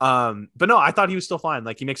 But no, I thought he was still fine.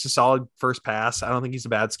 Like he makes a solid first pass. I don't think he's a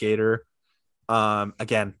bad skater.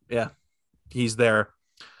 Again, yeah, he's there.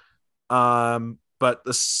 But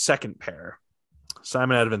the second pair,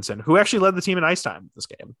 Simon Edvinsson, who actually led the team in ice time this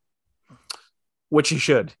game, which he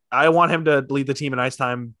should. I want him to lead the team in ice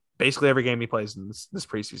time basically every game he plays in this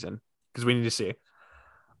preseason because we need to see.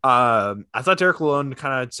 I thought Derek Lalonde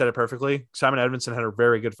kind of said it perfectly. Simon Edvinsson had a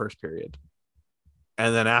very good first period.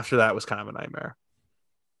 And then after that was kind of a nightmare.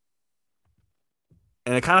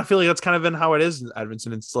 And I kind of feel like that's kind of been how it is in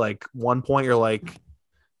Edvinsson. It's like one point you're like,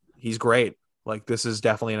 he's great. Like this is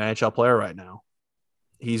definitely an NHL player right now.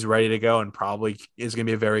 He's ready to go and probably is going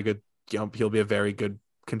to be a very good, he'll be a very good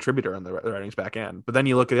contributor on the Red Wings back end. But then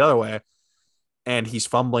you look at the other way and he's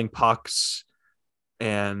fumbling pucks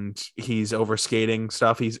and he's overskating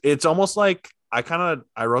stuff. It's almost like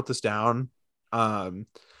I wrote this down.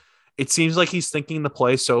 It seems like he's thinking the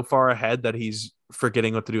play so far ahead that he's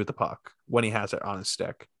forgetting what to do with the puck when he has it on his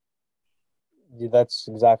stick. Yeah, that's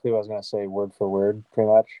exactly what I was going to say, word for word, pretty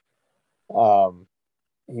much.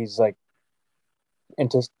 He's like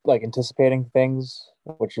anticipating things,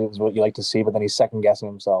 which is what you like to see, but then he's second guessing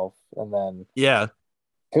himself, and then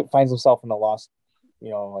finds himself in a lost,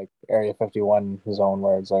 like Area 51 zone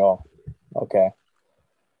where it's like, oh, okay,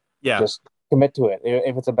 just commit to it.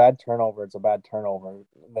 If it's a bad turnover, it's a bad turnover.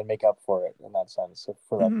 Then make up for it in that sense. If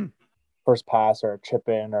for that first pass or a chip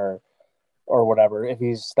in or whatever, if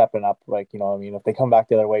he's stepping up, like if they come back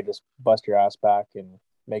the other way, just bust your ass back and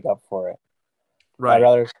make up for it. Right.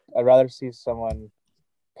 I'd rather see someone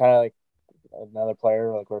kind of like another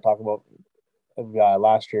player, like we were talking about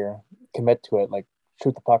last year, commit to it, like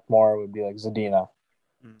shoot the puck more. Would be like Zadina,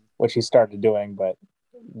 which he started doing, but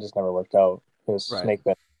just never worked out. His snake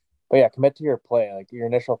bit. But yeah, commit to your play. Like your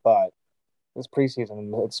initial thought. This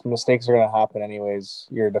preseason, it's mistakes are going to happen anyways.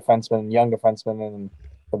 You're a defenseman, young defenseman in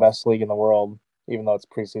the best league in the world. Even though it's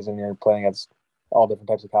preseason, you're playing against all different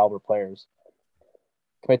types of caliber players.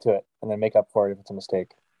 Commit to it and then make up for it if it's a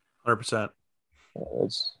mistake. 100%.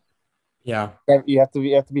 It's you have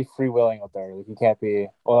to be free willing out there. Like you can't be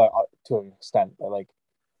to an extent, but like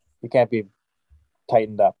you can't be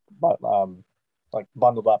tightened up, but like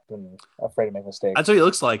bundled up and afraid to make mistakes. That's what he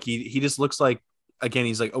looks like. He just looks like, again,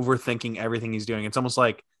 he's like overthinking everything he's doing. It's almost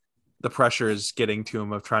like the pressure is getting to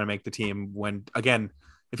him of trying to make the team when, again,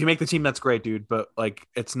 if you make the team, that's great, dude. But like,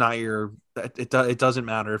 it's not it doesn't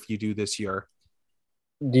matter if you do this year.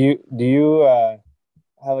 Do you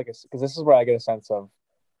have because this is where I get a sense of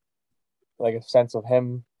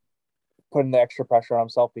him putting the extra pressure on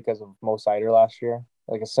himself because of Mo Seider last year,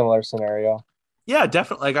 like a similar scenario. Yeah,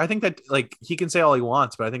 definitely. Like I think that like he can say all he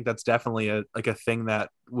wants, but I think that's definitely a thing that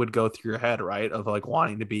would go through your head, right? Of like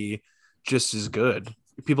wanting to be just as good.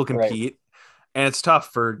 People compete. Right. And it's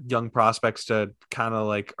tough for young prospects to kind of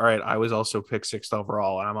like, all right, I was also picked 6th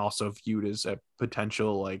overall, and I'm also viewed as a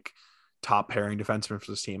potential like top pairing defenseman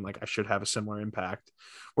for this team. Like I should have a similar impact.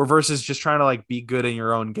 Or versus just trying to like be good in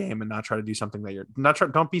your own game and not try to do something that you're not.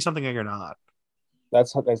 Don't be something that you're not.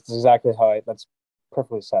 That's exactly how that's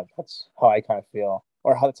perfectly said. That's how I kind of feel,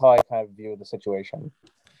 or that's how I kind of view the situation.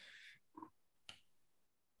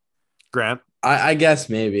 Grant, I guess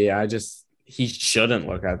maybe he shouldn't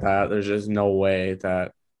look at that. There's just no way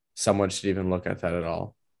that someone should even look at that at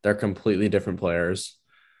all. They're completely different players.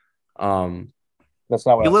 That's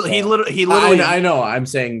not what he literally. I know. I'm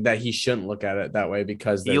saying that he shouldn't look at it that way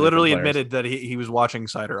because he literally admitted that he was watching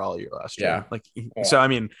Seider all year last year. Yeah. So I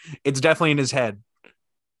mean, it's definitely in his head.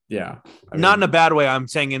 Yeah, not in a bad way. I'm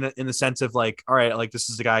saying in the sense of like, all right, like this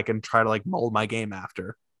is the guy I can try to like mold my game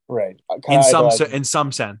after. Right. In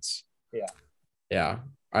some sense. Yeah. Yeah.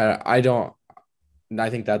 I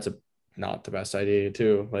think that's not the best idea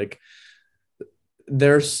too. Like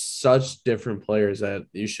there's such different players that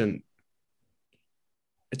you shouldn't.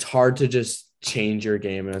 It's hard to just change your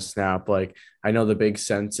game in a snap. Like I know the big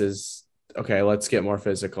sense is, okay, let's get more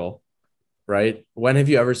physical, right? When have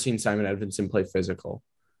you ever seen Simon Edvinsson play physical?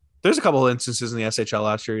 There's a couple of instances in the SHL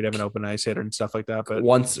last year. You'd have an open ice hitter and stuff like that. But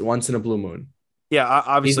once in a blue moon. Yeah,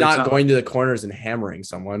 obviously he's not going to the corners and hammering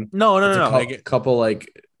someone. No. Couple like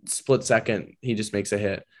split second, he just makes a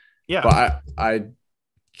hit. Yeah, but I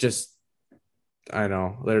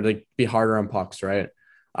know they're like be harder on pucks, right?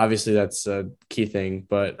 Obviously, that's a key thing,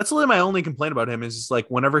 but that's literally my only complaint about him is like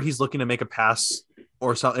whenever he's looking to make a pass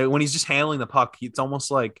or something, when he's just handling the puck, it's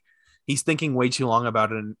almost like he's thinking way too long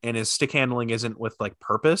about it, and his stick handling isn't with like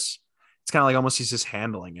purpose. It's kind of like almost he's just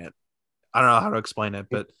handling it. I don't know how to explain it,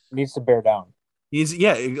 but he needs to bear down.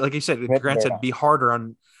 Like you said, Grant said, be harder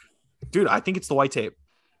on. Dude, I think it's the white tape.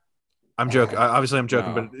 I'm joking. Obviously, I'm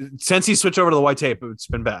joking, but since he switched over to the white tape, it's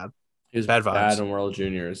been bad. He was Bad bad vibes. in World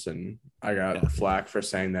Juniors, and I got flack for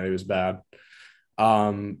saying that he was bad.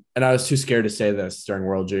 And I was too scared to say this during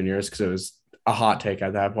World Juniors because it was a hot take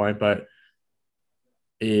at that point. But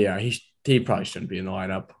yeah, he probably shouldn't be in the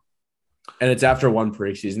lineup. And it's after one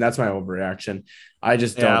preseason. That's my overreaction. I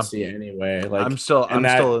just don't see any way. Like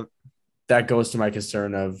that goes to my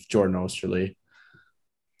concern of Jordan Osterley.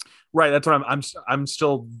 Right. That's what I'm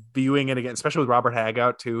still viewing it again, especially with Robert Hag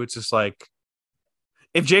out too. It's just like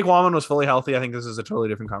if Jake Wallman was fully healthy, I think this is a totally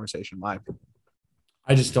different conversation. In my opinion.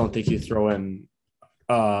 I just don't think you throw in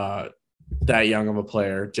that young of a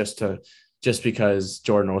player just because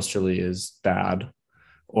Jordan Osterley is bad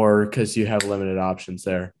or because you have limited options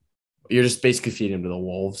there. You're just basically feeding him to the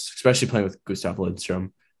wolves, especially playing with Gustav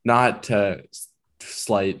Lindstrom. Not to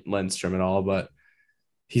slight Lindstrom at all, but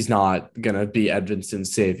he's not going to be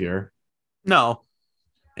Edvinson's savior. No.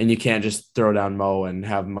 And you can't just throw down Mo and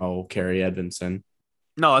have Mo carry Edvinson.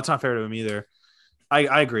 No, that's not fair to him either.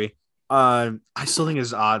 I agree. I still think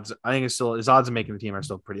his odds of making the team are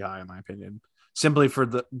still pretty high in my opinion. Simply for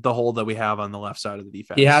the hole that we have on the left side of the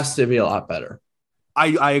defense. He has to be a lot better.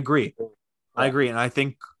 I agree. I agree. And I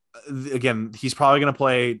think again, he's probably going to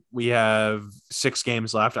play. We have 6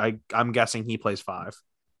 games left. I'm guessing he plays 5.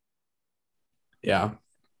 Yeah,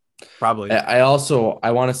 probably. I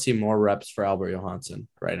want to see more reps for Albert Johansson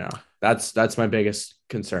right now. That's my biggest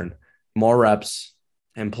concern. More reps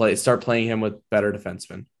and start playing him with better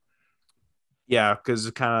defensemen. Yeah, because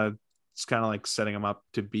it's kind of like setting him up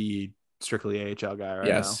to be strictly AHL guy right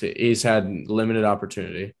now. Yes, he's had limited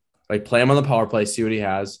opportunity. Like play him on the power play, see what he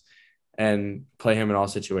has, and play him in all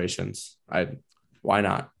situations. Why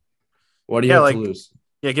not? What do you have to lose?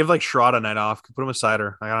 Yeah, give like Schrott a night off. Put him a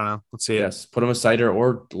Cider. I don't know. Let's see it. Yes, put him a Cider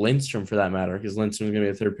or Lindstrom for that matter, because Lindstrom's gonna be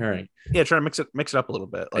a third pairing. Yeah, try to mix it up a little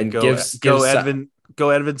bit. Like and go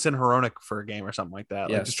Edvinson Hronik for a game or something like that.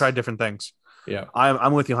 Like just try different things. Yeah,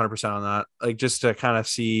 I'm with you 100% on that. Like just to kind of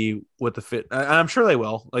see what the fit. I'm sure they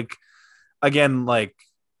will. Like again, like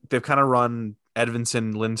they've kind of run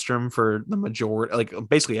Edvinson Lindstrom for the majority. Like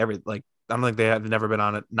basically I don't think they have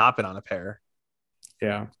not been on a pair.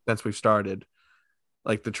 Yeah, since we've started.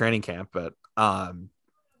 Like the training camp, but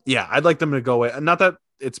yeah, I'd like them to go away. Not that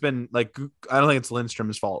it's been like I don't think it's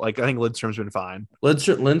Lindstrom's fault. Like I think Lindstrom's been fine.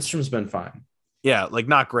 Lindstrom's been fine. Yeah, like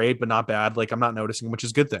not great, but not bad. Like I'm not noticing, which is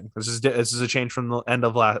a good thing. This is a change from the end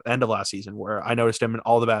of last season where I noticed him in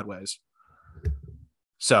all the bad ways.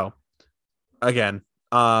 So again,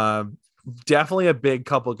 definitely a big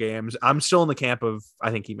couple games. I'm still in the camp of I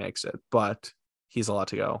think he makes it, but he's a lot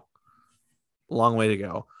to go. Long way to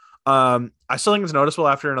go. I still think it's noticeable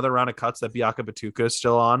after another round of cuts that Biaka Batuka is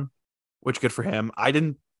still on, which good for him.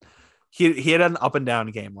 He had an up and down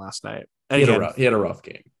game last night. And he had a rough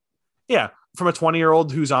game. Yeah. From a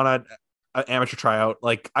 20-year-old who's on an amateur tryout.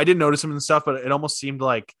 Like I didn't notice him and stuff, but it almost seemed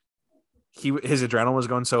like his adrenaline was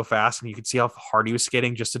going so fast and you could see how hard he was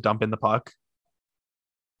skating just to dump in the puck.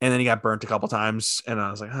 And then he got burnt a couple times and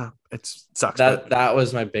I was like, it sucks. That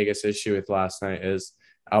was my biggest issue with last night is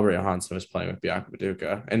Albert Johansson was playing with Biaka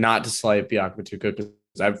Batuka, and not to slight Biaka Batuka because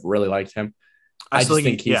I've really liked him. I just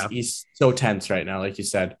think he's so tense right now, like you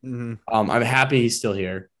said. Mm-hmm. I'm happy he's still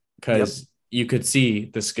here because you could see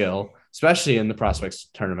the skill, especially in the prospects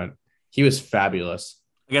tournament. He was fabulous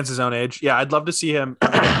against his own age. Yeah, I'd love to see him.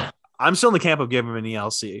 I'm still in the camp of giving him an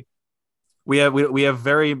ELC. We have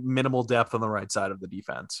very minimal depth on the right side of the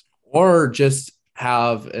defense, or just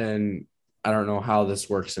have I don't know how this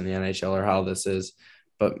works in the NHL or how this is.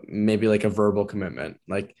 But maybe like a verbal commitment.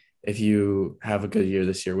 Like if you have a good year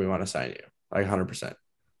this year, we want to sign you like 100%.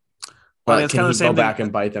 But can he go back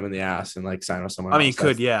and bite them in the ass and like sign with someone else? I mean, he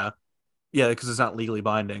could, yeah. Yeah, because it's not legally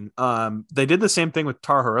binding. They did the same thing with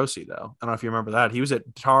Taro Hirose, though. I don't know if you remember that.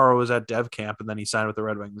 Taro was at Dev Camp and then he signed with the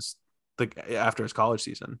Red Wings after his college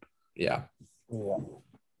season. Yeah. Yeah.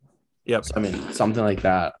 Yep. So, I mean, something like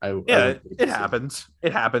that. It happens.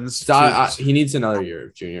 It happens. So he needs another year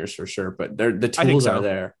of juniors for sure, but the tools are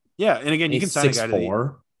there. Yeah, and again, you can sign a guy to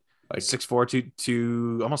 6'4", like 6'4",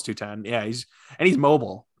 to almost 210. Yeah, he's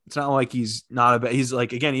mobile. It's not like he's not he's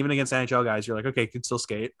like again, even against NHL guys, you're like, okay, he can still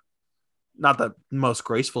skate. Not the most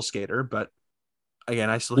graceful skater, but again,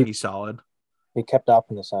 I still think he's solid. He kept up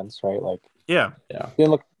in a sense, right? Like yeah, he didn't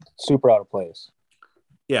look super out of place.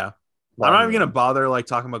 Yeah. I'm not even gonna bother like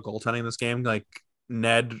talking about goaltending in this game. Like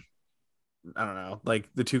Ned, I don't know. Like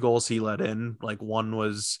the 2 goals he let in, like one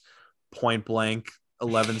was point blank,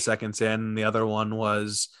 11 seconds in. The other one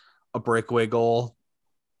was a breakaway goal.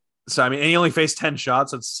 So I mean, and he only faced 10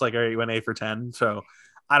 shots. So it's just like, all right, he went 8 for 10. So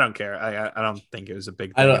I don't care. I don't think it was a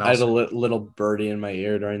big thing. I had a little birdie in my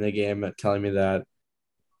ear during the game telling me that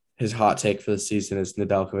his hot take for the season is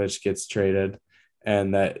Nedeljkovic gets traded,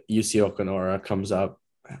 and that UC Okanora comes up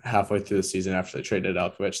halfway through the season after they traded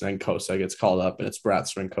Nedeljkovic, and then Kosa gets called up, and it's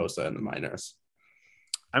Bratster and Kosa in the minors.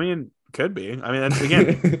 I mean, could be. I mean,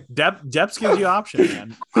 again, depth gives you options,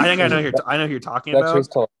 man. I know who you're talking about. Chase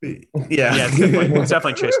Tiller. Yeah, it's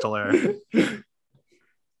definitely Chase Tiller. It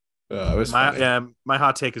was my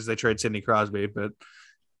hot take is they trade Sidney Crosby, but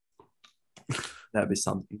that'd be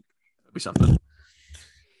something.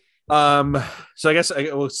 So I guess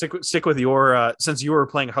we'll stick with your since you were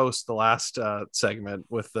playing host the last segment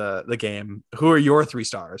with the game. Who are your 3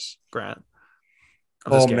 stars, Grant?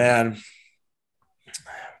 Oh man,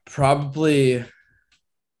 probably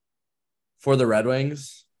for the Red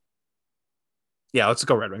Wings. Yeah, let's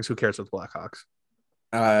go Red Wings. Who cares with Blackhawks?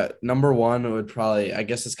 Number 1 would probably. I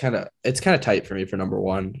guess it's kind of tight for me for number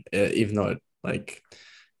 1, even though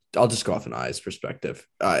I'll just go off an eyes perspective.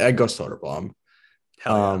 I'd go Soderblom.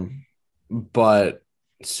 Hell yeah. But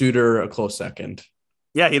Suter a close second.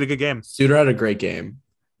 Yeah, he had a good game. Suter had a great game,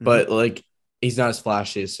 but he's not as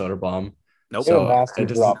flashy as Soderblom. Nope. So nasty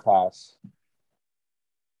drop pass.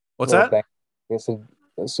 What's that?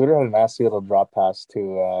 Suter had a nasty little drop pass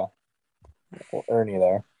to Ernie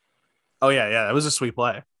there. Oh yeah, it was a sweet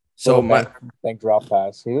play. So bank drop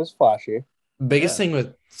pass. He was flashy. Biggest thing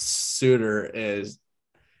with Suter is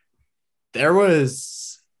there was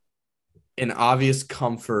an obvious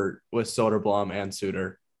comfort with Soderblom and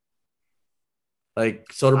Suter. Like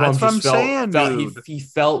Soderblom he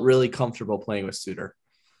felt really comfortable playing with Suter.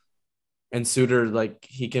 And Suter,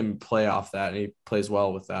 he can play off that, and he plays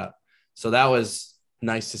well with that. So that was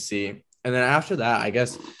nice to see. And then after that, I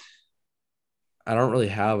guess I don't really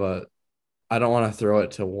have I don't want to throw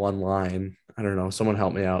it to one line. I don't know. Someone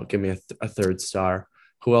help me out. Give me a 3rd star.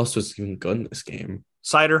 Who else was even good in this game?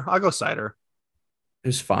 Cider. I'll go Cider. It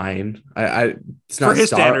was fine. It's not for his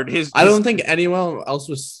standard. I don't think anyone else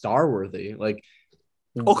was star worthy.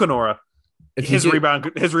 Okanora. His rebound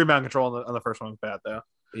control on the first one was bad though.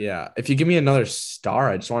 Yeah. If you give me another star,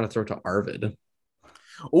 I just want to throw it to Arvid.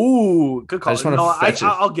 Ooh, good call.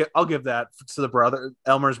 I'll give that to the brother,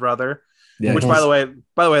 Elmer's brother. Yeah, which by the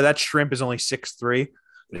way, that shrimp is only 6'3".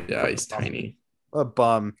 Yeah, he's tiny. A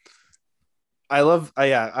bum. I loved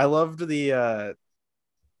the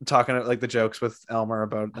talking the jokes with Elmer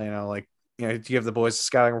about do you have the boys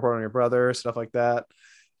scouting report on your brother, stuff like that.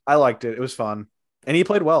 I liked it. It was fun, and he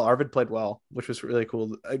played well. Arvid played well, which was really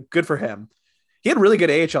cool. Good for him. He had really good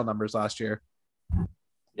AHL numbers last year.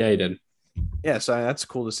 Yeah, he did. Yeah, so that's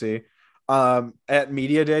cool to see. At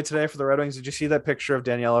media day today for the Red Wings, did you see that picture of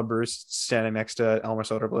Daniela Bruce standing next to Elmer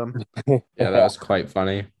Soderblom? Yeah, that was quite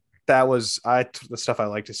funny. That was the stuff I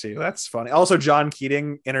like to see. That's funny. Also, John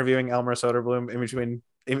Keating interviewing Elmer Soderblom in between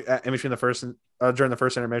the first during the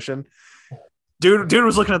first intermission. Dude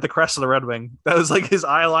was looking at the crest of the Red Wing. That was his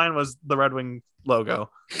eye line was the Red Wing logo.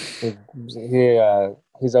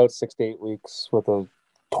 He's out 6 to 8 weeks with a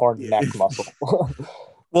torn neck muscle.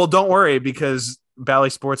 Well, don't worry because Bally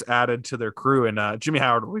Sports added to their crew, and Jimmy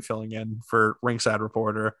Howard will be filling in for ringside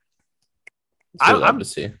reporter. I'm to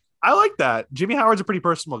see. I like that. Jimmy Howard's a pretty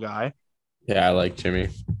personal guy. Yeah, I like Jimmy.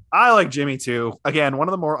 I like Jimmy too. Again, one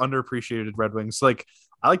of the more underappreciated Red Wings. I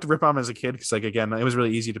like to rip on him as a kid because, again, it was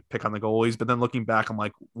really easy to pick on the goalies. But then looking back, I'm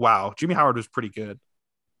like, wow, Jimmy Howard was pretty good,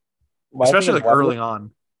 especially early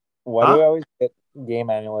on. Why do we always get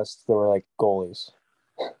game analysts that were goalies?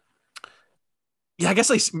 Yeah, I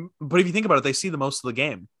guess but if you think about it, they see the most of the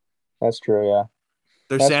game. That's true. Yeah,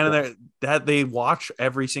 they're standing there. That they watch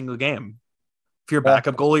every single game. If you're a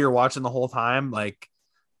backup goalie, you're watching the whole time. I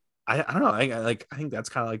don't know. I think that's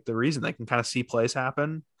kind of the reason they can kind of see plays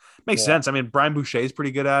happen. Makes sense. I mean, Brian Boucher is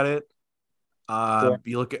pretty good at it.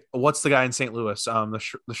 You look at what's the guy in St. Louis,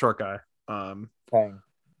 the short guy. Pang.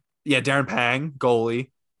 Yeah, Darren Pang,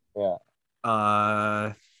 goalie. Yeah.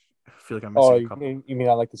 I feel like I'm missing a couple. You mean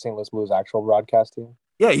on the St. Louis Blues actual broadcast team?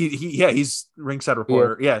 Yeah, he's ringside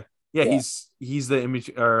reporter. Yeah. He's the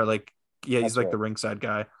image or he's the ringside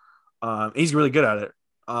guy. He's really good at it.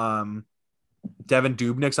 Devin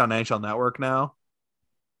Dubnik's on NHL Network now.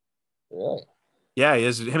 Really? Yeah, he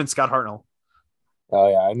is. Him and Scott Hartnell. Oh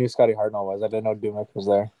yeah, I knew Scotty Hartnell was. I didn't know Dubnik was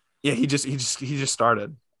there. Yeah, he just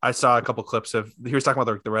started. I saw a couple clips of he was talking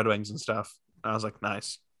about the Red Wings and stuff. I was like,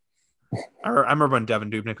 nice. I remember when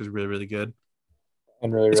Devin Dubnik was really, really good.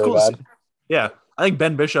 And really cool bad. Yeah. I think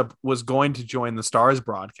Ben Bishop was going to join the Stars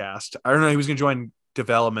broadcast. I don't know. He was going to join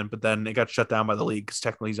development, but then it got shut down by the league because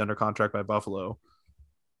technically he's under contract by Buffalo.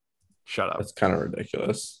 Shut up. That's kind of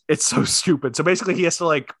ridiculous. It's so stupid. So basically he has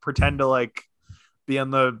to pretend to be on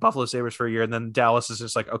the Buffalo Sabres for a year. And then Dallas is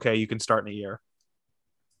just okay, you can start in a year.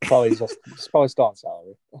 he's probably still on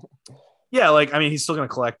salary. Yeah, like I mean, he's still gonna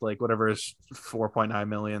collect like whatever is 4.9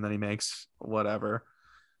 million that he makes, whatever.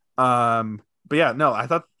 But yeah, no, I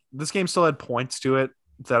thought this game still had points to it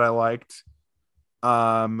that I liked.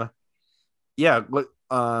 Yeah,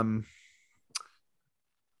 I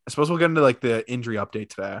suppose we'll get into like the injury update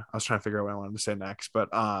today. I was trying to figure out what I wanted to say next, but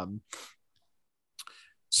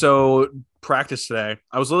so practice today.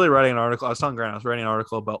 I was literally writing an article. I was telling Grant I was writing an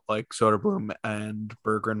article about like Soderblom and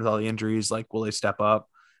Berggren with all the injuries. Like, will they step up?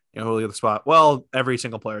 You know, who will get the spot? Well, every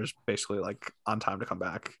single player is basically like on time to come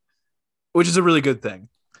back, which is a really good thing.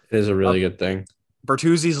 It is a really good thing.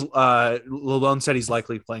 Bertuzzi's Lalone said he's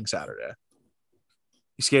likely playing Saturday.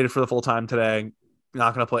 He skated for the full time today.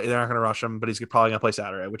 Not going to play. They're not going to rush him, but he's probably going to play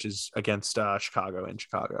Saturday, which is against Chicago in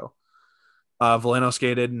Chicago. Veleno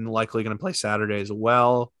skated and likely going to play Saturday as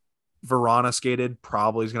well. Verona skated,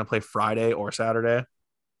 probably is going to play Friday or Saturday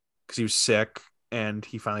because he was sick and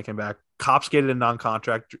he finally came back. Kopp skated in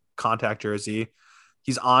contact jersey.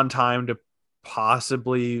 He's on time to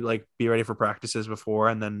possibly like be ready for practices before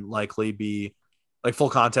and then likely be like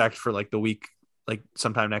full contact for like the week, like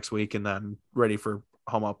sometime next week, and then ready for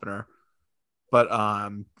home opener. But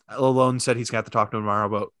Lalone said he's going to have to talk to him tomorrow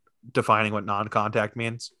about defining what non-contact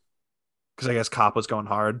means. Because I guess Kopp was going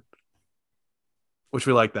hard, which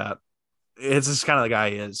we like that. It's just kind of the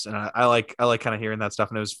guy he is, and I like kind of hearing that stuff.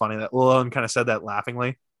 And it was funny that Lalone kind of said that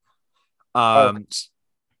laughingly. What's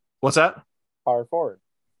that? Power forward.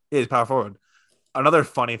 Yeah, he's power forward. Another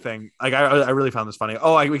funny thing, like I really found this funny.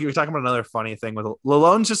 Oh, we were talking about another funny thing with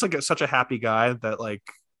Lalone's just like such a happy guy that like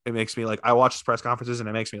it makes me like I watch his press conferences and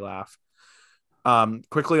it makes me laugh.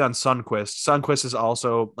 Quickly on Sundqvist. Sundqvist is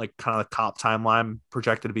also like kind of the Kopp timeline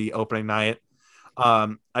projected to be opening night.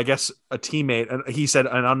 I guess a teammate, he said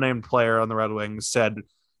an unnamed player on the Red Wings said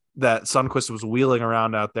that Sundqvist was wheeling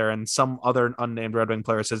around out there, and some other unnamed Red Wing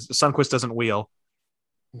player says Sundqvist doesn't wheel.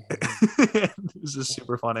 This is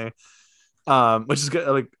super funny. Which is good.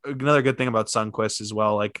 Like another good thing about Sundqvist as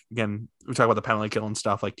well. Like again, we talk about the penalty kill and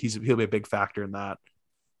stuff. Like he'll be a big factor in that.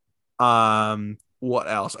 What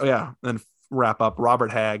else? Oh yeah, then wrap up.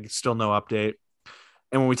 Robert Hagg, still no update.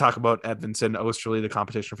 And when we talk about Edvinsson, Osterley, the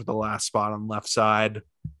competition for the last spot on the left side,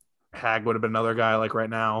 Hagg would have been another guy like right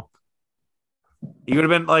now. He would have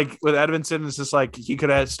been like with Edvinsson, it's just like he could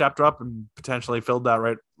have stepped up and potentially filled that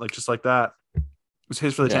right, like just like that. It was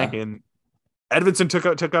his for the tanking. Edvinsson took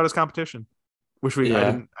out his competition, which I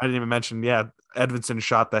didn't even mention. Yeah, Edvinsson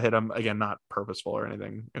shot that hit him again, not purposeful or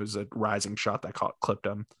anything. It was a rising shot that clipped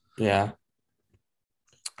him. Yeah,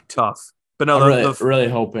 tough. But no, I'm really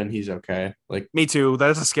hoping he's okay. Like me too.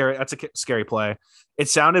 That's a scary play. It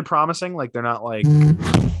sounded promising. Like they're not like I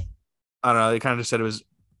don't know. They kind of just said it was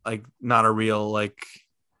like not a real like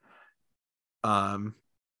Andy.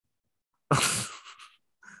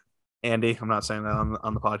 I'm not saying that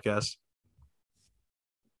on the podcast.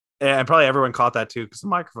 And probably everyone caught that too because the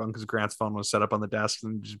microphone, because Grant's phone was set up on the desk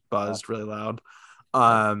and just buzzed really loud.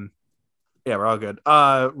 Yeah, we're all good.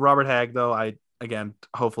 Robert Hagg though, again,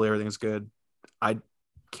 hopefully everything's good. I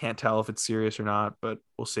can't tell if it's serious or not, but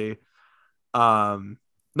we'll see. No,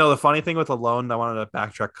 the funny thing with Lalone, I wanted to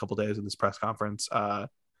backtrack a couple days in this press conference.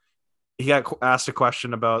 He got asked a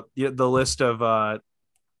question about the list of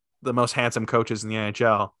the most handsome coaches in the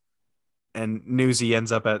NHL, and Newsy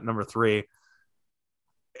ends up at number 3.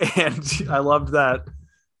 And I loved that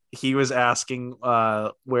he was asking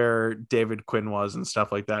where David Quinn was and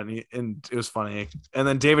stuff like that. And it was funny. And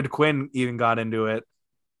then David Quinn even got into it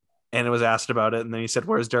and it was asked about it. And then he said,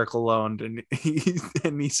 where's Derek Lalonde?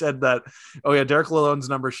 And he said that, oh yeah, Derek Lalonde's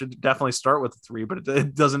number should definitely start with 3, but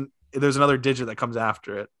it doesn't, there's another digit that comes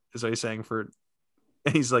after it, is what he's saying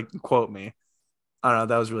and he's like, quote me. I don't know.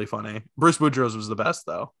 That was really funny. Bruce Boudreau's was the best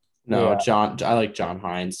though. No, yeah. I like John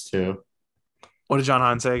Hines too. What did John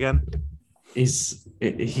Hines say again?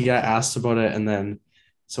 He got asked about it, and then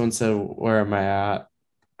someone said, "Where am I at?"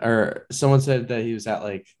 Or someone said that he was at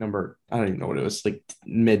like number, I don't even know what it was, like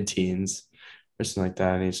mid-teens or something like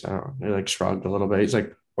that. And he like shrugged a little bit. He's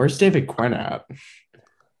like, "Where's David Quinn at?"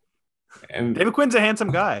 And David Quinn's a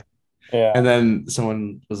handsome guy. Yeah. And then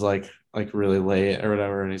someone was like really late or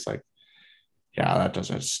whatever, and he's like, "Yeah, that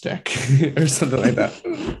doesn't stick," or something like that.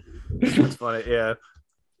 That's funny. Yeah.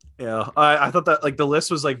 Yeah, I thought that like the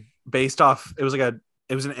list was like based off. It was an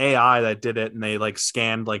AI that did it, and they like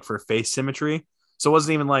scanned like for face symmetry. So it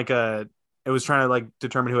wasn't even like it was trying to like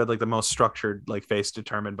determine who had like the most structured like face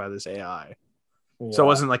determined by this AI. Yeah. So it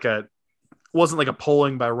wasn't like a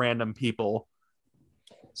polling by random people.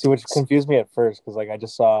 See, which confused me at first because like I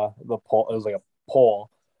just saw the poll. It was like a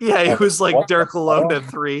poll. Yeah, it was like Derek Lalonde at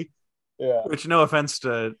 3. Yeah. Which, no offense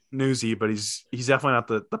to Newsy, but he's definitely not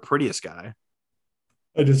the prettiest guy.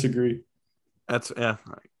 I disagree. That's yeah.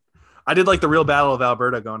 I did like the real battle of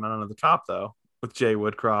Alberta going on at the top though, with Jay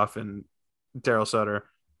Woodcroft and Daryl Sutter.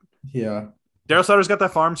 Yeah. Daryl Sutter's got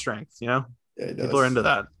that farm strength, you know. Yeah, he People are does. into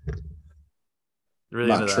that. Really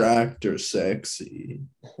My into that. tractor sexy.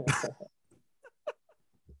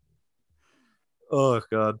 Oh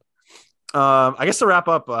god. I guess to wrap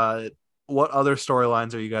up, what other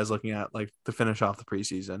storylines are you guys looking at, like to finish off the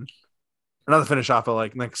preseason? Or not to finish off, but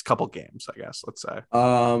like next couple games, I guess. Let's say.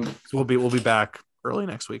 So we'll be back early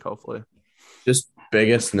next week, hopefully. Just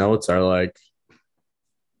biggest notes are like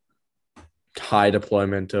high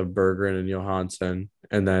deployment of Bergeron and Johansson,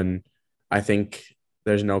 and then I think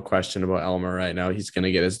there's no question about Elmer right now. He's going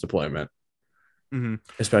to get his deployment,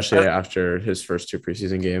 especially after his first 2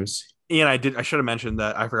 preseason games. Ian, I should have mentioned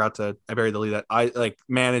that. I buried the lead that I like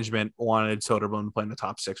management wanted Soderblom to play in the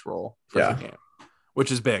top 6 role for the game,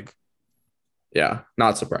 which is big. Yeah,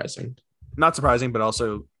 not surprising. Not surprising, but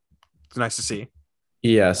also it's nice to see.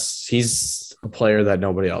 Yes, he's a player that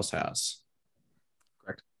nobody else has.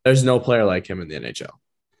 Correct. There's no player like him in the NHL.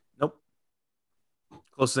 Nope.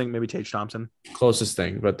 Closest thing, maybe Tage Thompson. Closest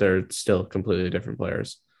thing, but they're still completely different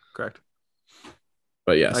players. Correct.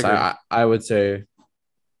 But yes, I would say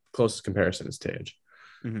closest comparison is Tage.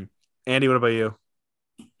 Mm-hmm. Andy, what about you?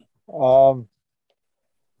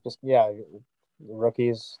 Just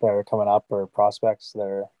rookies that are coming up or prospects that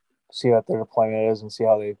are see what their deployment is and see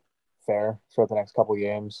how they fare throughout the next couple of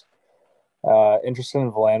games. Interested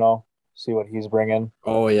in Veleno, see what he's bringing.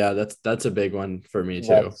 Oh yeah, that's a big one for me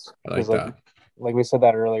too. I like that. Like we said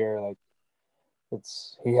that earlier, like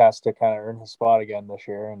he has to kind of earn his spot again this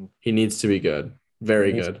year, and he needs to be good,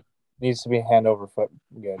 very good. Needs to be hand over foot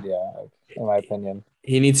good, yeah, in my opinion.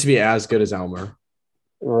 He needs to be as good as Elmer,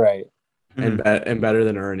 right, and better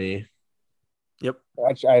than Ernie. Yep.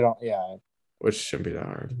 Actually, I don't. Yeah, which shouldn't be that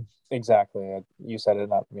hard. Exactly, you said it,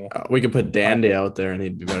 not me. We could put Dandy out there, and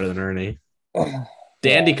he'd be better than Ernie.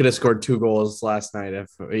 Dandy could have scored 2 goals last night if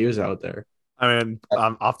he was out there. I mean,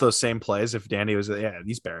 off those same plays, if Dandy was,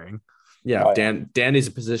 he's burying. Yeah, Dandy's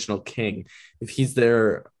a positional king. If he's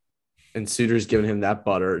there and Suter's giving him that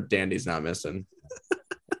butter, Dandy's not missing.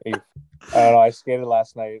 I don't know. I skated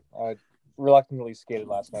last night. I reluctantly skated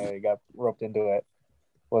last night. I got roped into it.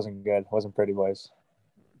 Wasn't good. Wasn't pretty, boys.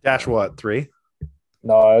 Dash what, 3?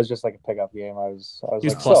 No, it was just like a pickup game. I was he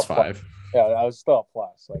was like +5. Yeah, I was still a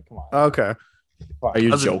plus. Like, come on. Okay. Are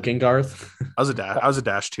you joking, Garth? I was a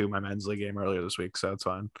dash 2 my men's league game earlier this week, so it's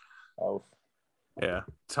fine. Oh. Yeah,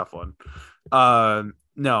 tough one.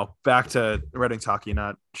 No, back to Red Wings hockey,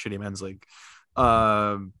 not shitty men's league.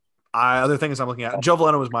 Other things I'm looking at, Joe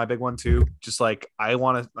Veleno was my big one too. Just like I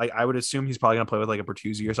would assume he's probably gonna play with like a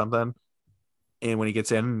Bertuzzi or something. And when he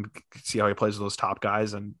gets in, see how he plays with those top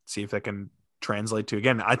guys and see if they can translate to,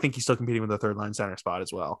 again, I think he's still competing with the third line center spot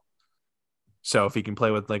as well. So if he can play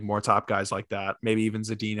with like more top guys like that, maybe even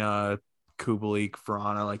Zadina, Kubalik,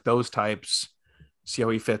 Verana, like those types, see how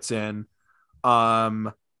he fits in.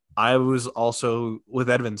 I was also with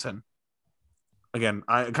Edvinsson. Again,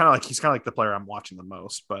 he's kind of like the player I'm watching the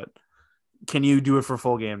most, but can you do it for a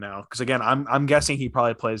full game now? Because again, I'm guessing he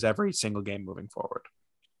probably plays every single game moving forward.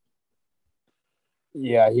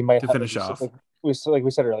 Yeah, he might finish off. Like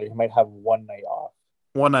we said earlier, he might have one night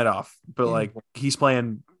off. But like he's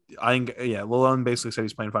playing. I think Lalonde basically said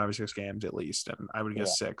he's playing 5 or 6 games at least, and I would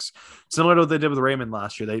guess 6. Similar to what they did with Raymond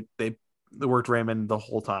last year. They worked Raymond the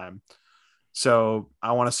whole time. So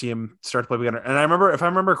I want to see him start to play together. And if I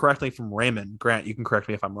remember correctly from Raymond, Grant, you can correct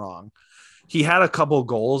me if I'm wrong. He had a couple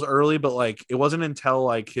goals early, but like it wasn't until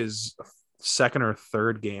like his second or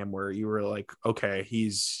third game where you were like, okay,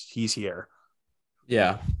 he's here.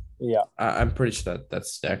 Yeah. Yeah. I'm pretty sure that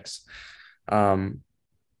sticks. Yeah,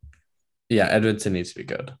 Edvinsson needs to be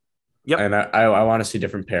good. Yep. And I want to see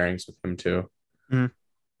different pairings with him too. Mm-hmm.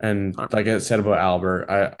 And like I said about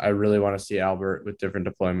Albert, I really want to see Albert with different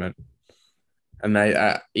deployment. And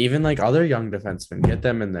I even like other young defensemen, get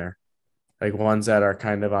them in there. Like ones that are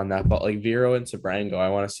kind of on that, but like Vero and Sabrango, I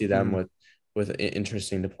want to see them with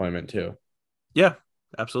interesting deployment too. Yeah,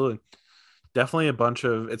 absolutely. Definitely a bunch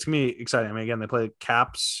of, it's going to be exciting. I mean, again, they play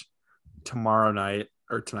Caps tomorrow night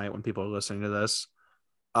or tonight when people are listening to this.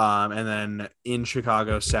 And then in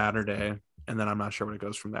Chicago Saturday. And then I'm not sure when it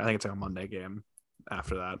goes from there. I think it's like a Monday game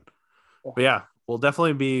after that. But yeah, we'll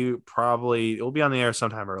definitely it'll be on the air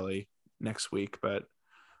sometime early next week, but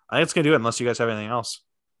I think it's going to do it unless you guys have anything else.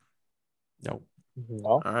 No.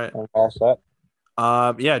 All right. I'm all set.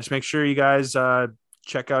 Yeah, just make sure you guys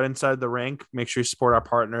check out Inside the Rink. Make sure you support our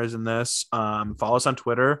partners in this. Follow us on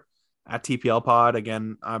Twitter at TPL Pod.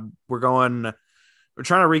 Again, we're trying to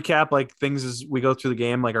recap like things as we go through the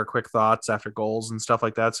game, like our quick thoughts after goals and stuff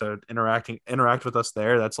like that. So interact with us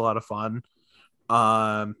there. That's a lot of fun.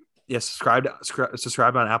 Yeah, subscribe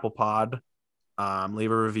on Apple Pod.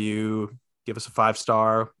 Leave a review, give us a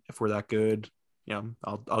 5-star if we're that good. You know,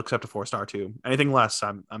 I'll accept a 4-star too. Anything less,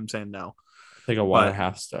 I'm saying no. I think a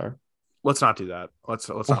 1.5 star. Let's not do that. Let's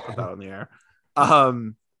not put that on the air.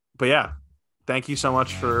 But yeah, thank you so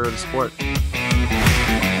much for the support.